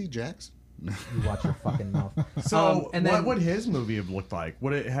 Percy Jackson? You watch your fucking mouth. So, and what then would his movie have looked like?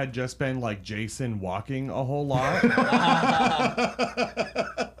 Would it had just been like Jason walking a whole lot?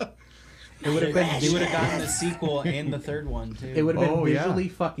 it would have been. They would have gotten the sequel and the third one too. It would have been Oh, yeah. visually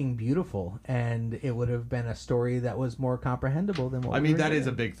fucking beautiful, and it would have been a story that was more comprehensible than what. I we mean, were that doing. is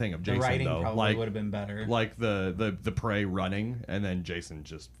a big thing of the Jason, writing though. probably Like, would have been better. like the prey running, and then Jason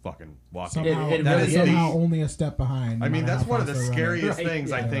just fucking walking. Somehow, It That really is is. somehow only a step behind. I mean, no matter that's how one of the fast they're running. scariest Right,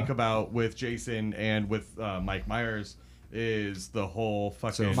 things I yeah. think about with Jason and with Mike Myers is the whole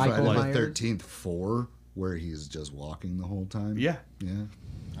fucking So Michael Friday Myers. the 13th 4, where he's just walking the whole time? Yeah. Yeah.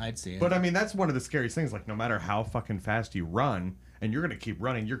 I'd see it. But I mean, that's one of the scariest things. Like, no matter how fucking fast you run, and you're gonna keep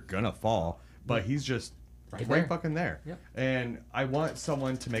running, you're gonna fall. But he's just Right right there. fucking there. Yep. And I want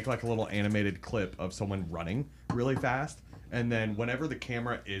someone to make like a little animated clip of someone running really fast, and then whenever the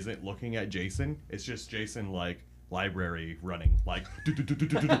camera isn't looking at Jason, it's just Jason like library running, like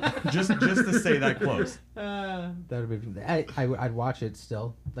just to stay that close. That would be. I'd watch it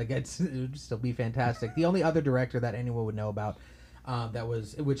still. Like it would still be fantastic. The only other director that anyone would know about, that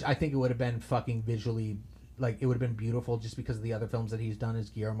was, which I think it would have been fucking visually, like it would have been beautiful just because of the other films that he's done. Is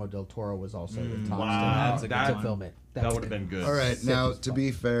Guillermo del Toro was also the top Wow, That's a good that, one. film it. that would have been good. All right, Sick now as to fuck.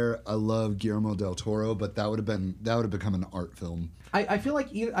 be fair, I love Guillermo del Toro, but that would have become an art film. I feel like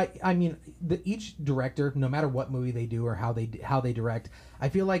I mean each director, no matter what movie they do or how they direct, I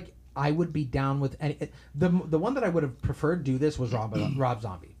feel like I would be down with any. The one that I would have preferred do this was Rob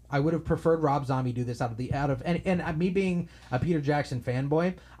Zombie. I would have preferred Rob Zombie do this out of and me being a Peter Jackson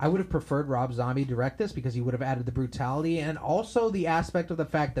fanboy, I would have preferred Rob Zombie direct this because he would have added the brutality and also the aspect of the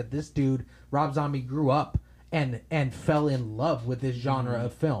fact that this dude Rob Zombie grew up and fell in love with this genre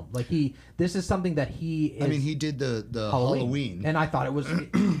of film. Like this is something that he is. I mean, he did the Halloween. And I thought it was.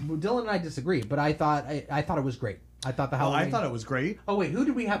 Dylan and I disagree, but I thought it was great. I thought the Oh, Halloween. I thought it was great. Oh wait, who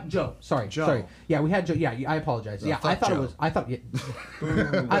did we have? Joe. Sorry. Joe. Sorry. Yeah, we had Joe. Yeah, I apologize. Yeah, I fuck thought Joe. it was. I thought. Yeah,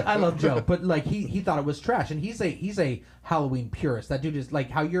 I love Joe, but like he thought it was trash, and he's a Halloween purist. That dude is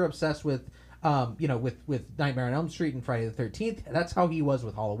like how you're obsessed with, with Nightmare on Elm Street and Friday the 13th. That's how he was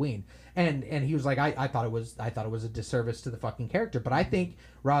with Halloween, and he was like, I thought it was a disservice to the fucking character, but I think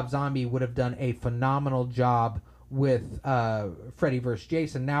Rob Zombie would have done a phenomenal job with Freddy vs.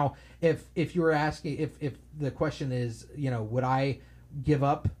 Jason. Now, if you were asking, if the question is, would I give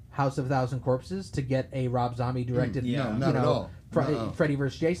up House of a Thousand Corpses to get a Rob Zombie directed, Yeah. No, not at all. Freddy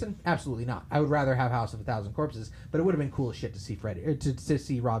vs. Jason? Absolutely not. I would rather have House of a Thousand Corpses, but it would have been cool as shit to see to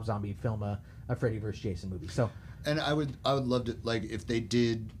see Rob Zombie film a Freddy vs. Jason movie. So, And I would love to, like, if they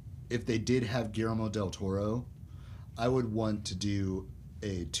did have Guillermo del Toro, I would want to do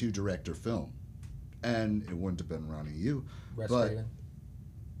a 2-director film, and it wouldn't have been Ronnie Yu, Wes but Craven.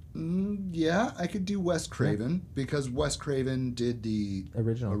 Yeah, I could do Wes Craven because Wes Craven did the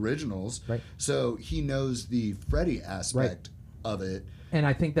originals, Right. so he knows the Freddy aspect of it. And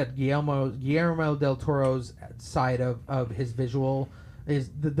I think that Guillermo del Toro's side of his visual is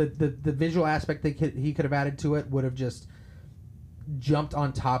the visual aspect that he could have added to it would have just jumped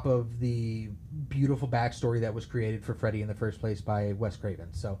on top of the beautiful backstory that was created for Freddy in the first place by Wes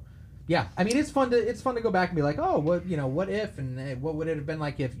Craven. So, yeah, I mean, it's fun to go back and be like, oh, what if, and what would it have been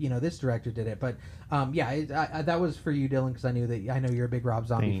like if this director did it? But that was for you, Dylan, because I know you're a big Rob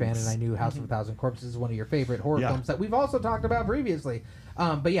Zombie fan, and I knew House of a Thousand Corpses is one of your favorite horror films that we've also talked about previously.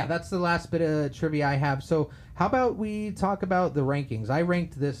 But yeah, that's the last bit of trivia I have. So how about we talk about the rankings? I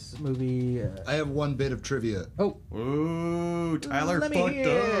ranked this movie. I have one bit of trivia. Oh, Ooh, Tyler Let me fucked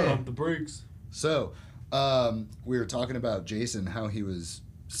hear. up. The brakes. So, we were talking about Jason, how he was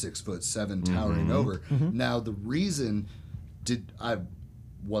 6'7", towering over. Now, the reason I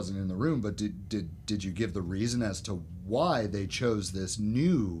wasn't in the room, but did you give the reason as to why they chose this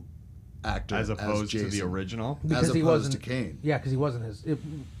new actor As opposed to Jason, the original? because as he opposed wasn't to Kane? Yeah, because he wasn't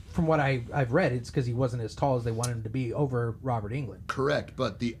from what I've read, it's because he wasn't as tall as they wanted him to be over Robert Englund. Correct,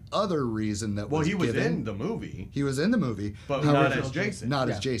 but the other reason that Well, was he was given, in the movie, he was in the movie, but however, not as Jason. not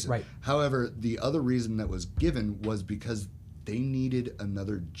Yeah, as Jason. right. However, the other reason that was given was because they needed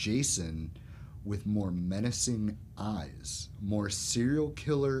another Jason with more menacing eyes, more serial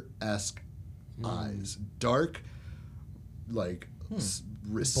killer-esque eyes, dark, like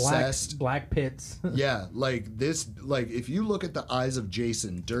recessed. Black pits. Yeah, like this. Like if you look at the eyes of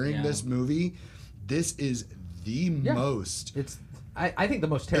Jason during this movie, this is the most It's I think the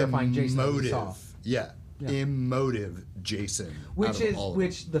most terrifying Jason that we saw. Yeah, emotive Jason. Which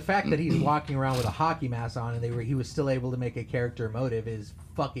the fact that he's walking around with a hockey mask on and he was still able to make a character emotive is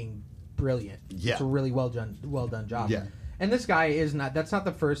fucking brilliant. Yeah. It's a really well done job. Yeah. And this guy is not. That's not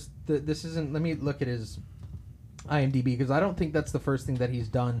the first. This isn't. Let me look at his IMDb because I don't think that's the first thing that he's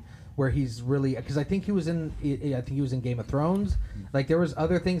done where he's really. Because I think he was in. I think he was in Game of Thrones. Like there was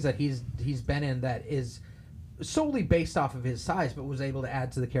other things that he's been in that is solely based off of his size, but was able to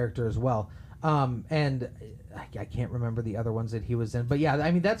add to the character as well. And I can't remember the other ones that he was in, but yeah, I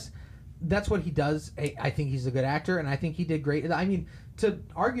mean that's what he does. I think he's a good actor, and I think he did great. I mean,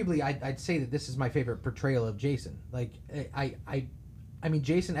 arguably, I'd say that this is my favorite portrayal of Jason. Like, I mean,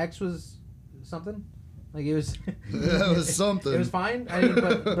 Jason X was something. Like it was. That was something. It was fine. I mean,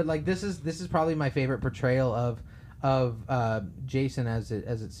 but like this is probably my favorite portrayal of Jason as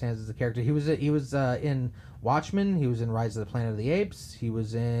it stands as a character. He was in Watchmen. He was in Rise of the Planet of the Apes. He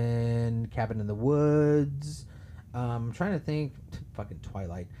was in Cabin in the Woods. I'm trying to think. Fucking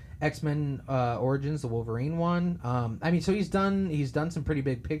Twilight. X-Men Origins, the Wolverine one. I mean, so he's done some pretty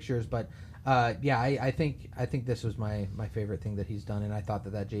big pictures, but yeah, I think this was my favorite thing that he's done, and I thought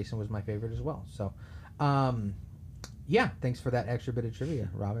that Jason was my favorite as well. So, yeah, thanks for that extra bit of trivia,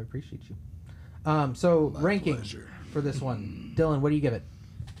 Rob. I appreciate you. So My ranking pleasure. for this one, Dylan, what do you give it?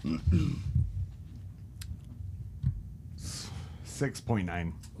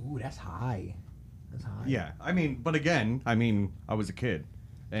 6.9. Ooh, that's high. That's high. Yeah, I mean, but again, I was a kid,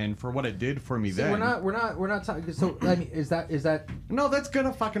 and for what it did for me See, then. we're not talking. So I mean, is that? No, that's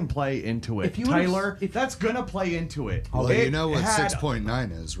gonna fucking play into it, If you would've- Tyler. That's gonna play into it. Well, It you know what had-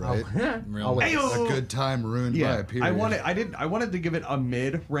 6.9 is, right? I'll wait. Ayo! A good time ruined by Yeah, a period. I wanted to give it a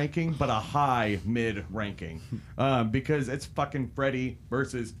mid ranking, but a high mid ranking, because it's fucking Freddy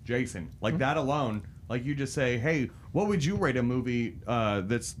versus Jason. Like that alone, like you just say, hey, what would you rate a movie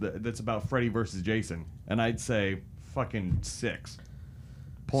that's about Freddy versus Jason? And I'd say fucking 6.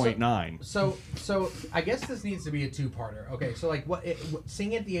 6.9. So I guess this needs to be a two-parter. Okay, so like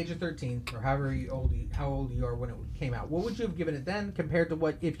seeing it at the age of 13 or how old you are when it came out, what would you have given it then compared to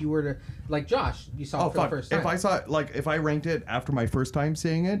what if you were to, like Josh, you saw it for the first time? If I saw it, like if I ranked it after my first time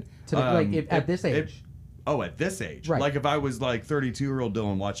seeing it, at this age. At this age. Right. Like if I was like 32-year-old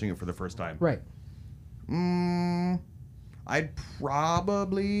Dylan watching it for the first time. Right. I'd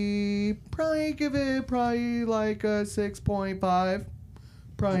probably give it like a 6.5.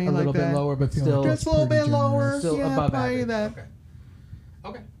 Probably A like little bit that. lower, but Feel still like Just a little pretty bit lower. still Yeah, above probably average. that.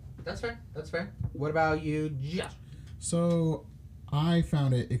 Okay, that's fair. That's fair. What about you, Josh? So I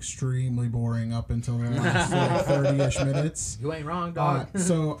found it extremely boring up until the last like 30-ish minutes. You ain't wrong, dog.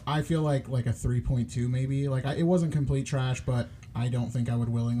 So I feel like a 3.2 maybe. Like it wasn't complete trash, but I don't think I would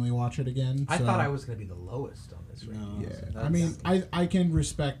willingly watch it again. I so, thought I was going to be the lowest on this ranking. Yeah, I mean, I can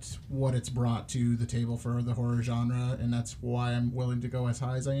respect what it's brought to the table for the horror genre, and that's why I'm willing to go as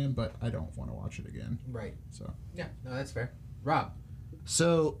high as I am. But I don't want to watch it again. Right. So Yeah. No, that's fair. Rob.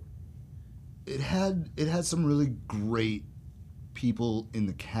 So it had some really great people in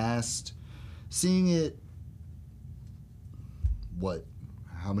the cast. Seeing it,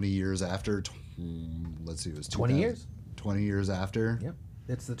 how many years after? Let's see, it was 20 years. 20 years after. Yep.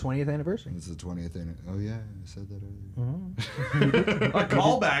 It's the 20th anniversary. It's the 20th. Oh yeah, I said that earlier. A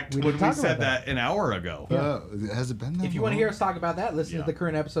callback We when did we talk said about that. an hour ago. Has it been that If you long? want to hear us talk about that, listen Yeah. to the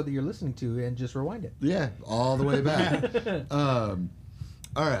current episode that you're listening to and just rewind it. Yeah, all the way back.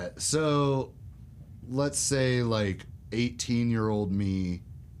 All right, so let's say like 18-year-old me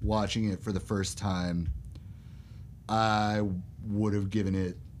watching it for the first time, I would have given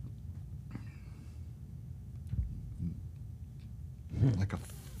it like a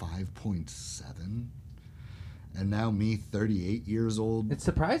 5.7. And now me, 38 years old. It's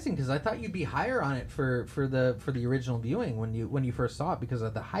surprising because I thought you'd be higher on it for the original viewing when you first saw it because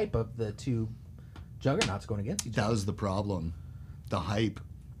of the hype of the two juggernauts going against each That other. was the problem. The hype.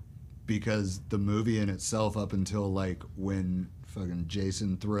 Because the movie in itself, up until like when fucking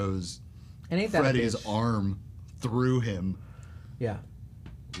Jason throws And ain't that a Freddy's bitch? arm through him, Yeah.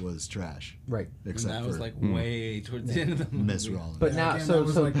 was trash. Right. And Except that was for like way towards the end of the movie. Miss Rollins. But now, again, so that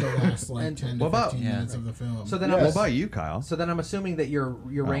was so like the last like and- 10 to What about- 15 minutes of the film. so then What about you, Kyle? So then I'm assuming that your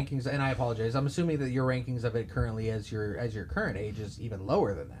rankings, and I apologize, I'm assuming that your rankings of it currently as your current age is even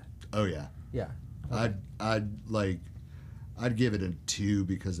lower than that. Oh yeah. Yeah. I'd give it a 2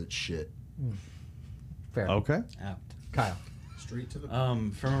 because it's shit. Fair. Okay. Apt. Kyle. Straight to the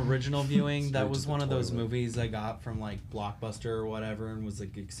From original viewing, Straight that to was the one of those toilet. movies I got from like Blockbuster or whatever and was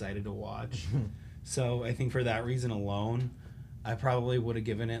like excited to watch. So I think for that reason alone, I probably would have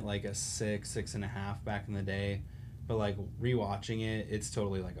given it like a 6.5 back in the day. But like rewatching it, it's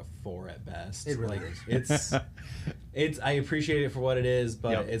totally like a 4 at best. It really like, is. It's I appreciate it for what it is,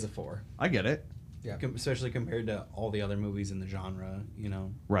 but Yep. it's a 4. I get it. Yeah. Especially compared to all the other movies in the genre, you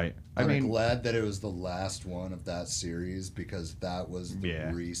know. Right. I I'm mean, glad that it was the last one of that series because that was the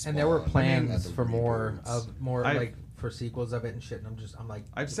Yeah. respawn. And there were and plans the for more rebirths. I've- for sequels of it and shit. And I'm like,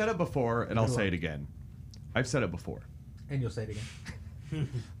 I've said it before, and I'll say it again. I've said it before. and you'll say it again.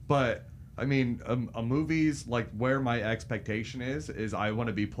 But I mean, a movie's like where my expectation is I want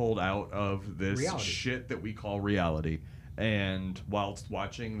to be pulled out of this Reality. shit that we call reality. And whilst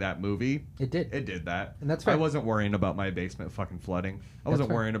watching that movie, It did. It did that. And that's fair. I wasn't worrying about my basement fucking flooding. I That's wasn't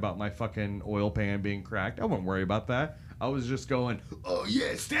fair. worrying about my fucking oil pan being cracked. I wouldn't worry about that. I was just going, oh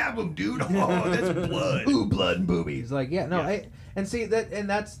yeah, stab him, dude. Oh, that's blood. Ooh, blood and boobies. He's like, yeah, no, Yeah.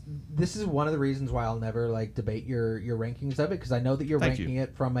 this is one of the reasons why I'll never like debate your rankings of it because I know that you're Thank ranking you.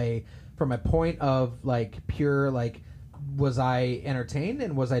 it from a point of like pure like was I entertained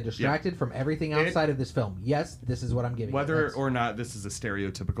and was I distracted from everything outside of this film? Yes, this is what I'm giving. Whether it. or not this is a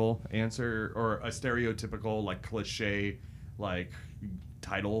stereotypical answer or a stereotypical like cliche like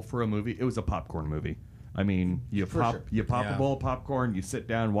title for a movie, it was a popcorn movie. I mean, you For pop sure. you pop Yeah. a bowl of popcorn, you sit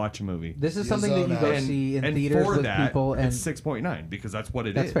down, watch a movie. This is You something that you zone go out. see in and theaters for with that, people, and it's 6.9 because that's what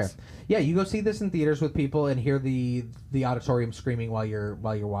it is. that's fair. Yeah, you go see this in theaters with people and hear the auditorium screaming while you're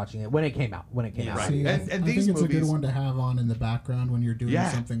watching it when it came out. When it came out. Right. See, And I these think it's a good movies- one to have on in the background when you're doing Yeah.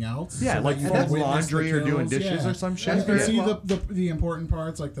 something else. Yeah, like you fold can witness laundry the or doing kills. dishes Yeah. or some You shit. can Yeah. see Well- the important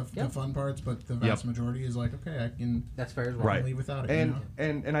parts, like the Yeah. fun parts, but the vast majority is like, okay, I can That's fair as well. Right. leave without it. And you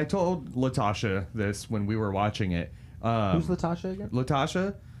know? and I told Latasha this when we were watching it. Who's Latasha again?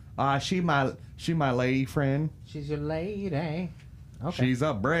 Latasha? She my lady friend. She's your lady. Okay. She's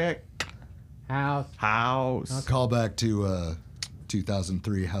a brick House. house. Call back to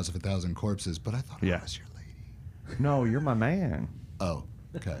 2003 House of a Thousand Corpses, but I thought Yeah. I was your lady. No, you're my man. Oh,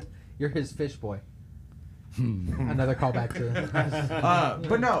 okay. You're his fish boy. Another callback to.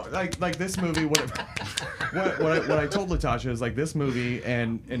 But no, like this movie. What I told Latasha is like this movie,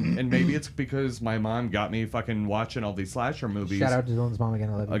 and maybe it's because my mom got me fucking watching all these slasher movies. Shout out to Dylan's mom again.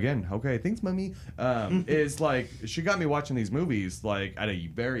 I love you. Again, okay, thanks, mommy. Is like she got me watching these movies like at a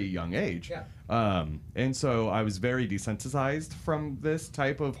very young age. Yeah. And so I was very desensitized from this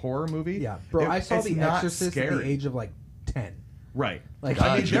type of horror movie. Yeah, bro. I saw it's The not Exorcist at the age of like 10. Right. Like, God,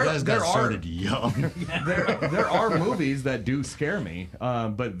 I mean, you guys got started young. there are movies that do scare me,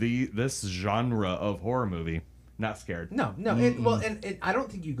 but this genre of horror movie, not scared. No. And I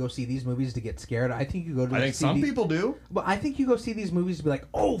don't think you go see these movies to get scared. I think you go to. I think see some these, people do. But I think you go see these movies to be like,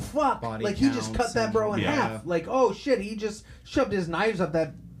 oh fuck, Body like he just cut that bro in counts and- half. Like, oh shit, he just shoved his knives up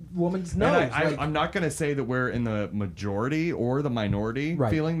that woman's nose. And like, I'm not going to say that we're in the majority or the minority Right.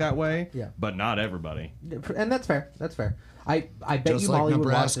 feeling that way, Yeah. but not everybody. And that's fair. That's fair. I bet Just you like Molly would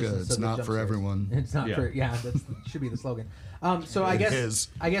watch Nebraska, this. it's instead of not jump for scares. everyone. It's not Yeah. for that should be the slogan. So I It guess is.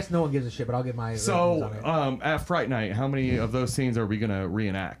 I guess no one gives a shit, but I'll get my ratings So on it. at Fright Night, how many of those scenes are we going to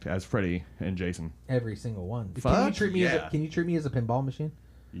reenact as Freddy and Jason? Every single one. Can you Fuck treat me yeah. can you treat me as a pinball machine?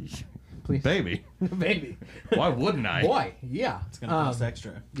 Please. Baby, Baby. why wouldn't I? Boy, yeah. It's gonna cost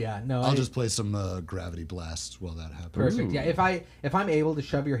extra. Yeah, no. I'll just play some Gravity Blast while that happens. perfect. Ooh. Yeah, if I'm able to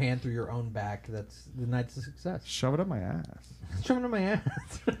shove your hand through your own back, that's the night's a success. Shove it up my ass. Shove it in my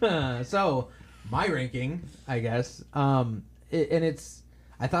ass. So, my ranking, I guess, it's.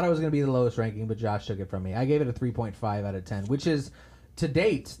 I thought I was going to be the lowest ranking, but Josh took it from me. I gave it a 3.5 out of 10, which is, to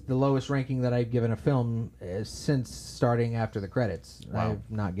date, the lowest ranking that I've given a film since starting after the credits. Wow.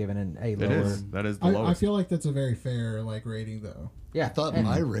 I've not given an a It lower. is. That is the I lowest. feel like that's a very fair rating though. Yeah, I thought and-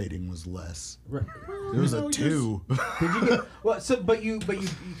 my rating was less. Right. It was No, a 2. Did you get well? So, but you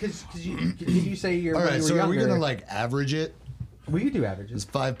because you did you say you're All when right, you were so younger? are we gonna like average it? Well, you do It's averages.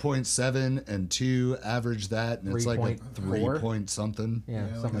 5.7 and 2 average that, and it's like a 3.4? 3 point something. Yeah,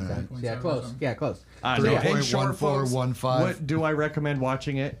 Yeah, something like like that. 3.7 Yeah, or close. something. Yeah, close. I So, know. yeah. In short, folks, 3.1415. what do I recommend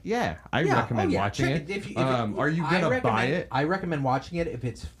watching it? Yeah, I Yeah, recommend watching check it. If Are you I gonna buy recommend- it? I recommend watching it if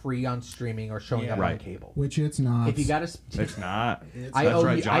it's free on streaming or showing Yeah. up on Right. cable. Which it's not. If you got to, It's not. I That's owe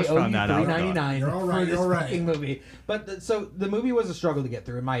right. you. Josh I owe found you that out. $3.99 You're all for right, this you're right. fucking movie. But so the movie was a struggle to get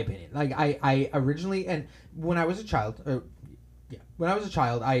through, in my opinion. Like I originally, and when I was a child. When I was a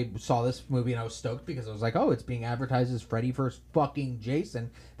child, I saw this movie and I was stoked because I was like, "Oh, it's being advertised as Freddy vs. fucking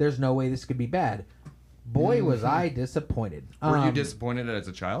Jason. There's no way this could be bad." Boy, was I disappointed. Were you disappointed as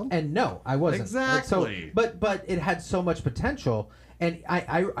a child? And no, I wasn't. Exactly. So, but it had so much potential, and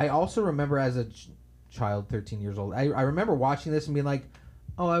I also remember as a child, 13 years old, I remember watching this and being like,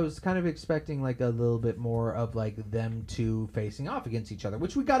 oh, I was kind of expecting like a little bit more of like them two facing off against each other,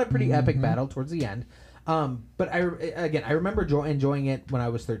 which we got a pretty epic battle towards the end. But I remember enjoying it when I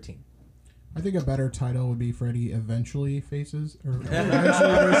was 13. I think a better title would be Freddy eventually faces Jason.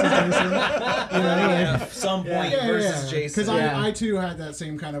 At some point versus Jason. Because I too had that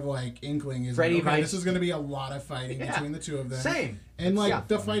same kind of like inkling. Is Freddy like, okay, might- this is going to be a lot of fighting between the two of them. Same. And like Yeah.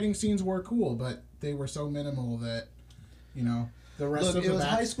 the fighting scenes were cool, but they were so minimal that the rest Look, of it the was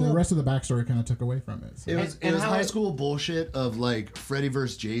high school- the rest of the backstory kind of took away from it. So. It was, And it was how high it- school bullshit of like Freddy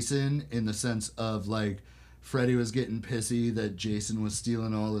vs. Jason in the sense of like Freddy was getting pissy that Jason was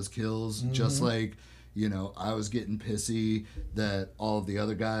stealing all his kills, just like, I was getting pissy that all of the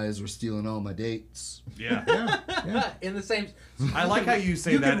other guys were stealing all my dates. Yeah. In the same. I like how you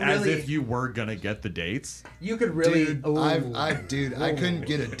say You that can as really- if you were gonna get the dates. You could really. Dude, ooh. I couldn't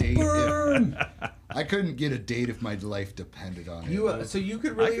get a date. I couldn't get a date if my life depended on it. So you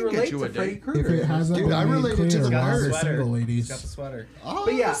could really I could get relate you to a Freddy date. Krueger. If it hasn't Dude, been I made related to clear, the why guy. are Sweater. single He's ladies? got the sweater. All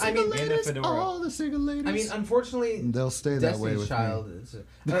But yeah, the I single mean- ladies, And a fedora. all the single ladies. I mean, unfortunately, they'll stay that way Destiny's with Child. me. Is,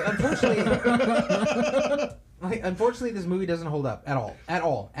 unfortunately, this movie doesn't hold up at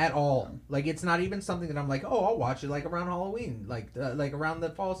all. Like, it's not even something that I'm like, oh, I'll watch it like around Halloween, like around the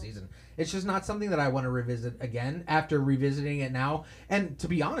fall season. It's just not something that I want to revisit again after revisiting it now. And to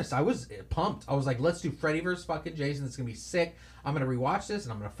be honest, I was pumped. I was like, let's do Freddy vs. fucking Jason. It's gonna be sick. I'm gonna rewatch this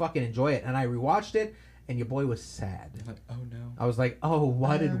and I'm gonna fucking enjoy it. And I rewatched it, and your boy was sad. Oh no. I was like, oh,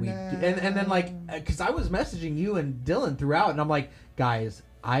 what did we do? And then, like, because I was messaging you and Dylan throughout, and I'm like, guys,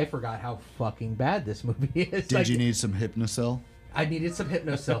 I forgot how fucking bad this movie is. Did Like, you need some Hypnocell? I needed some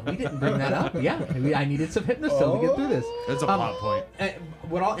Hypnocil. We didn't bring that up. Yeah, I needed some Hypnocil to get through this. It's a plot point.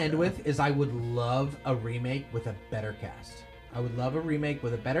 What I'll end with is I would love a remake with a better cast. I would love a remake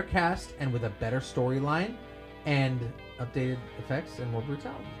with a better cast and with a better storyline and updated effects and more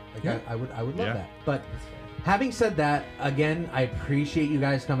brutality. Like, Yeah. I would love Yeah. that. But Having said that, again, I appreciate you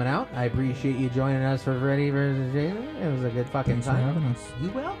guys coming out. I appreciate you joining us for Freddy vs. Jason. It was a good fucking Thanks for time. having us.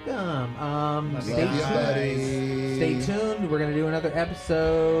 You're welcome. Love Stay Love you, tuned. buddy. Stay tuned. We're gonna do another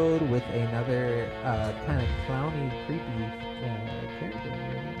episode with another kind of clowny, creepy character.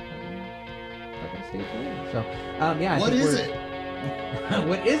 Fucking stay tuned. So, yeah. What is it?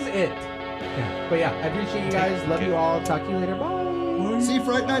 What is it? Yeah. But yeah, I appreciate you guys. Love you all. Talk to you later. Bye. See you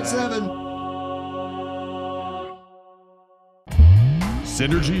Friday Night 7.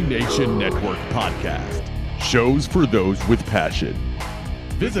 Synergy Nation Network Podcast. Shows for those with passion.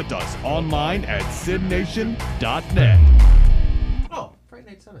 Visit us online at sidnation.net. Oh, Friday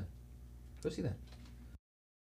Night 7. Go see that.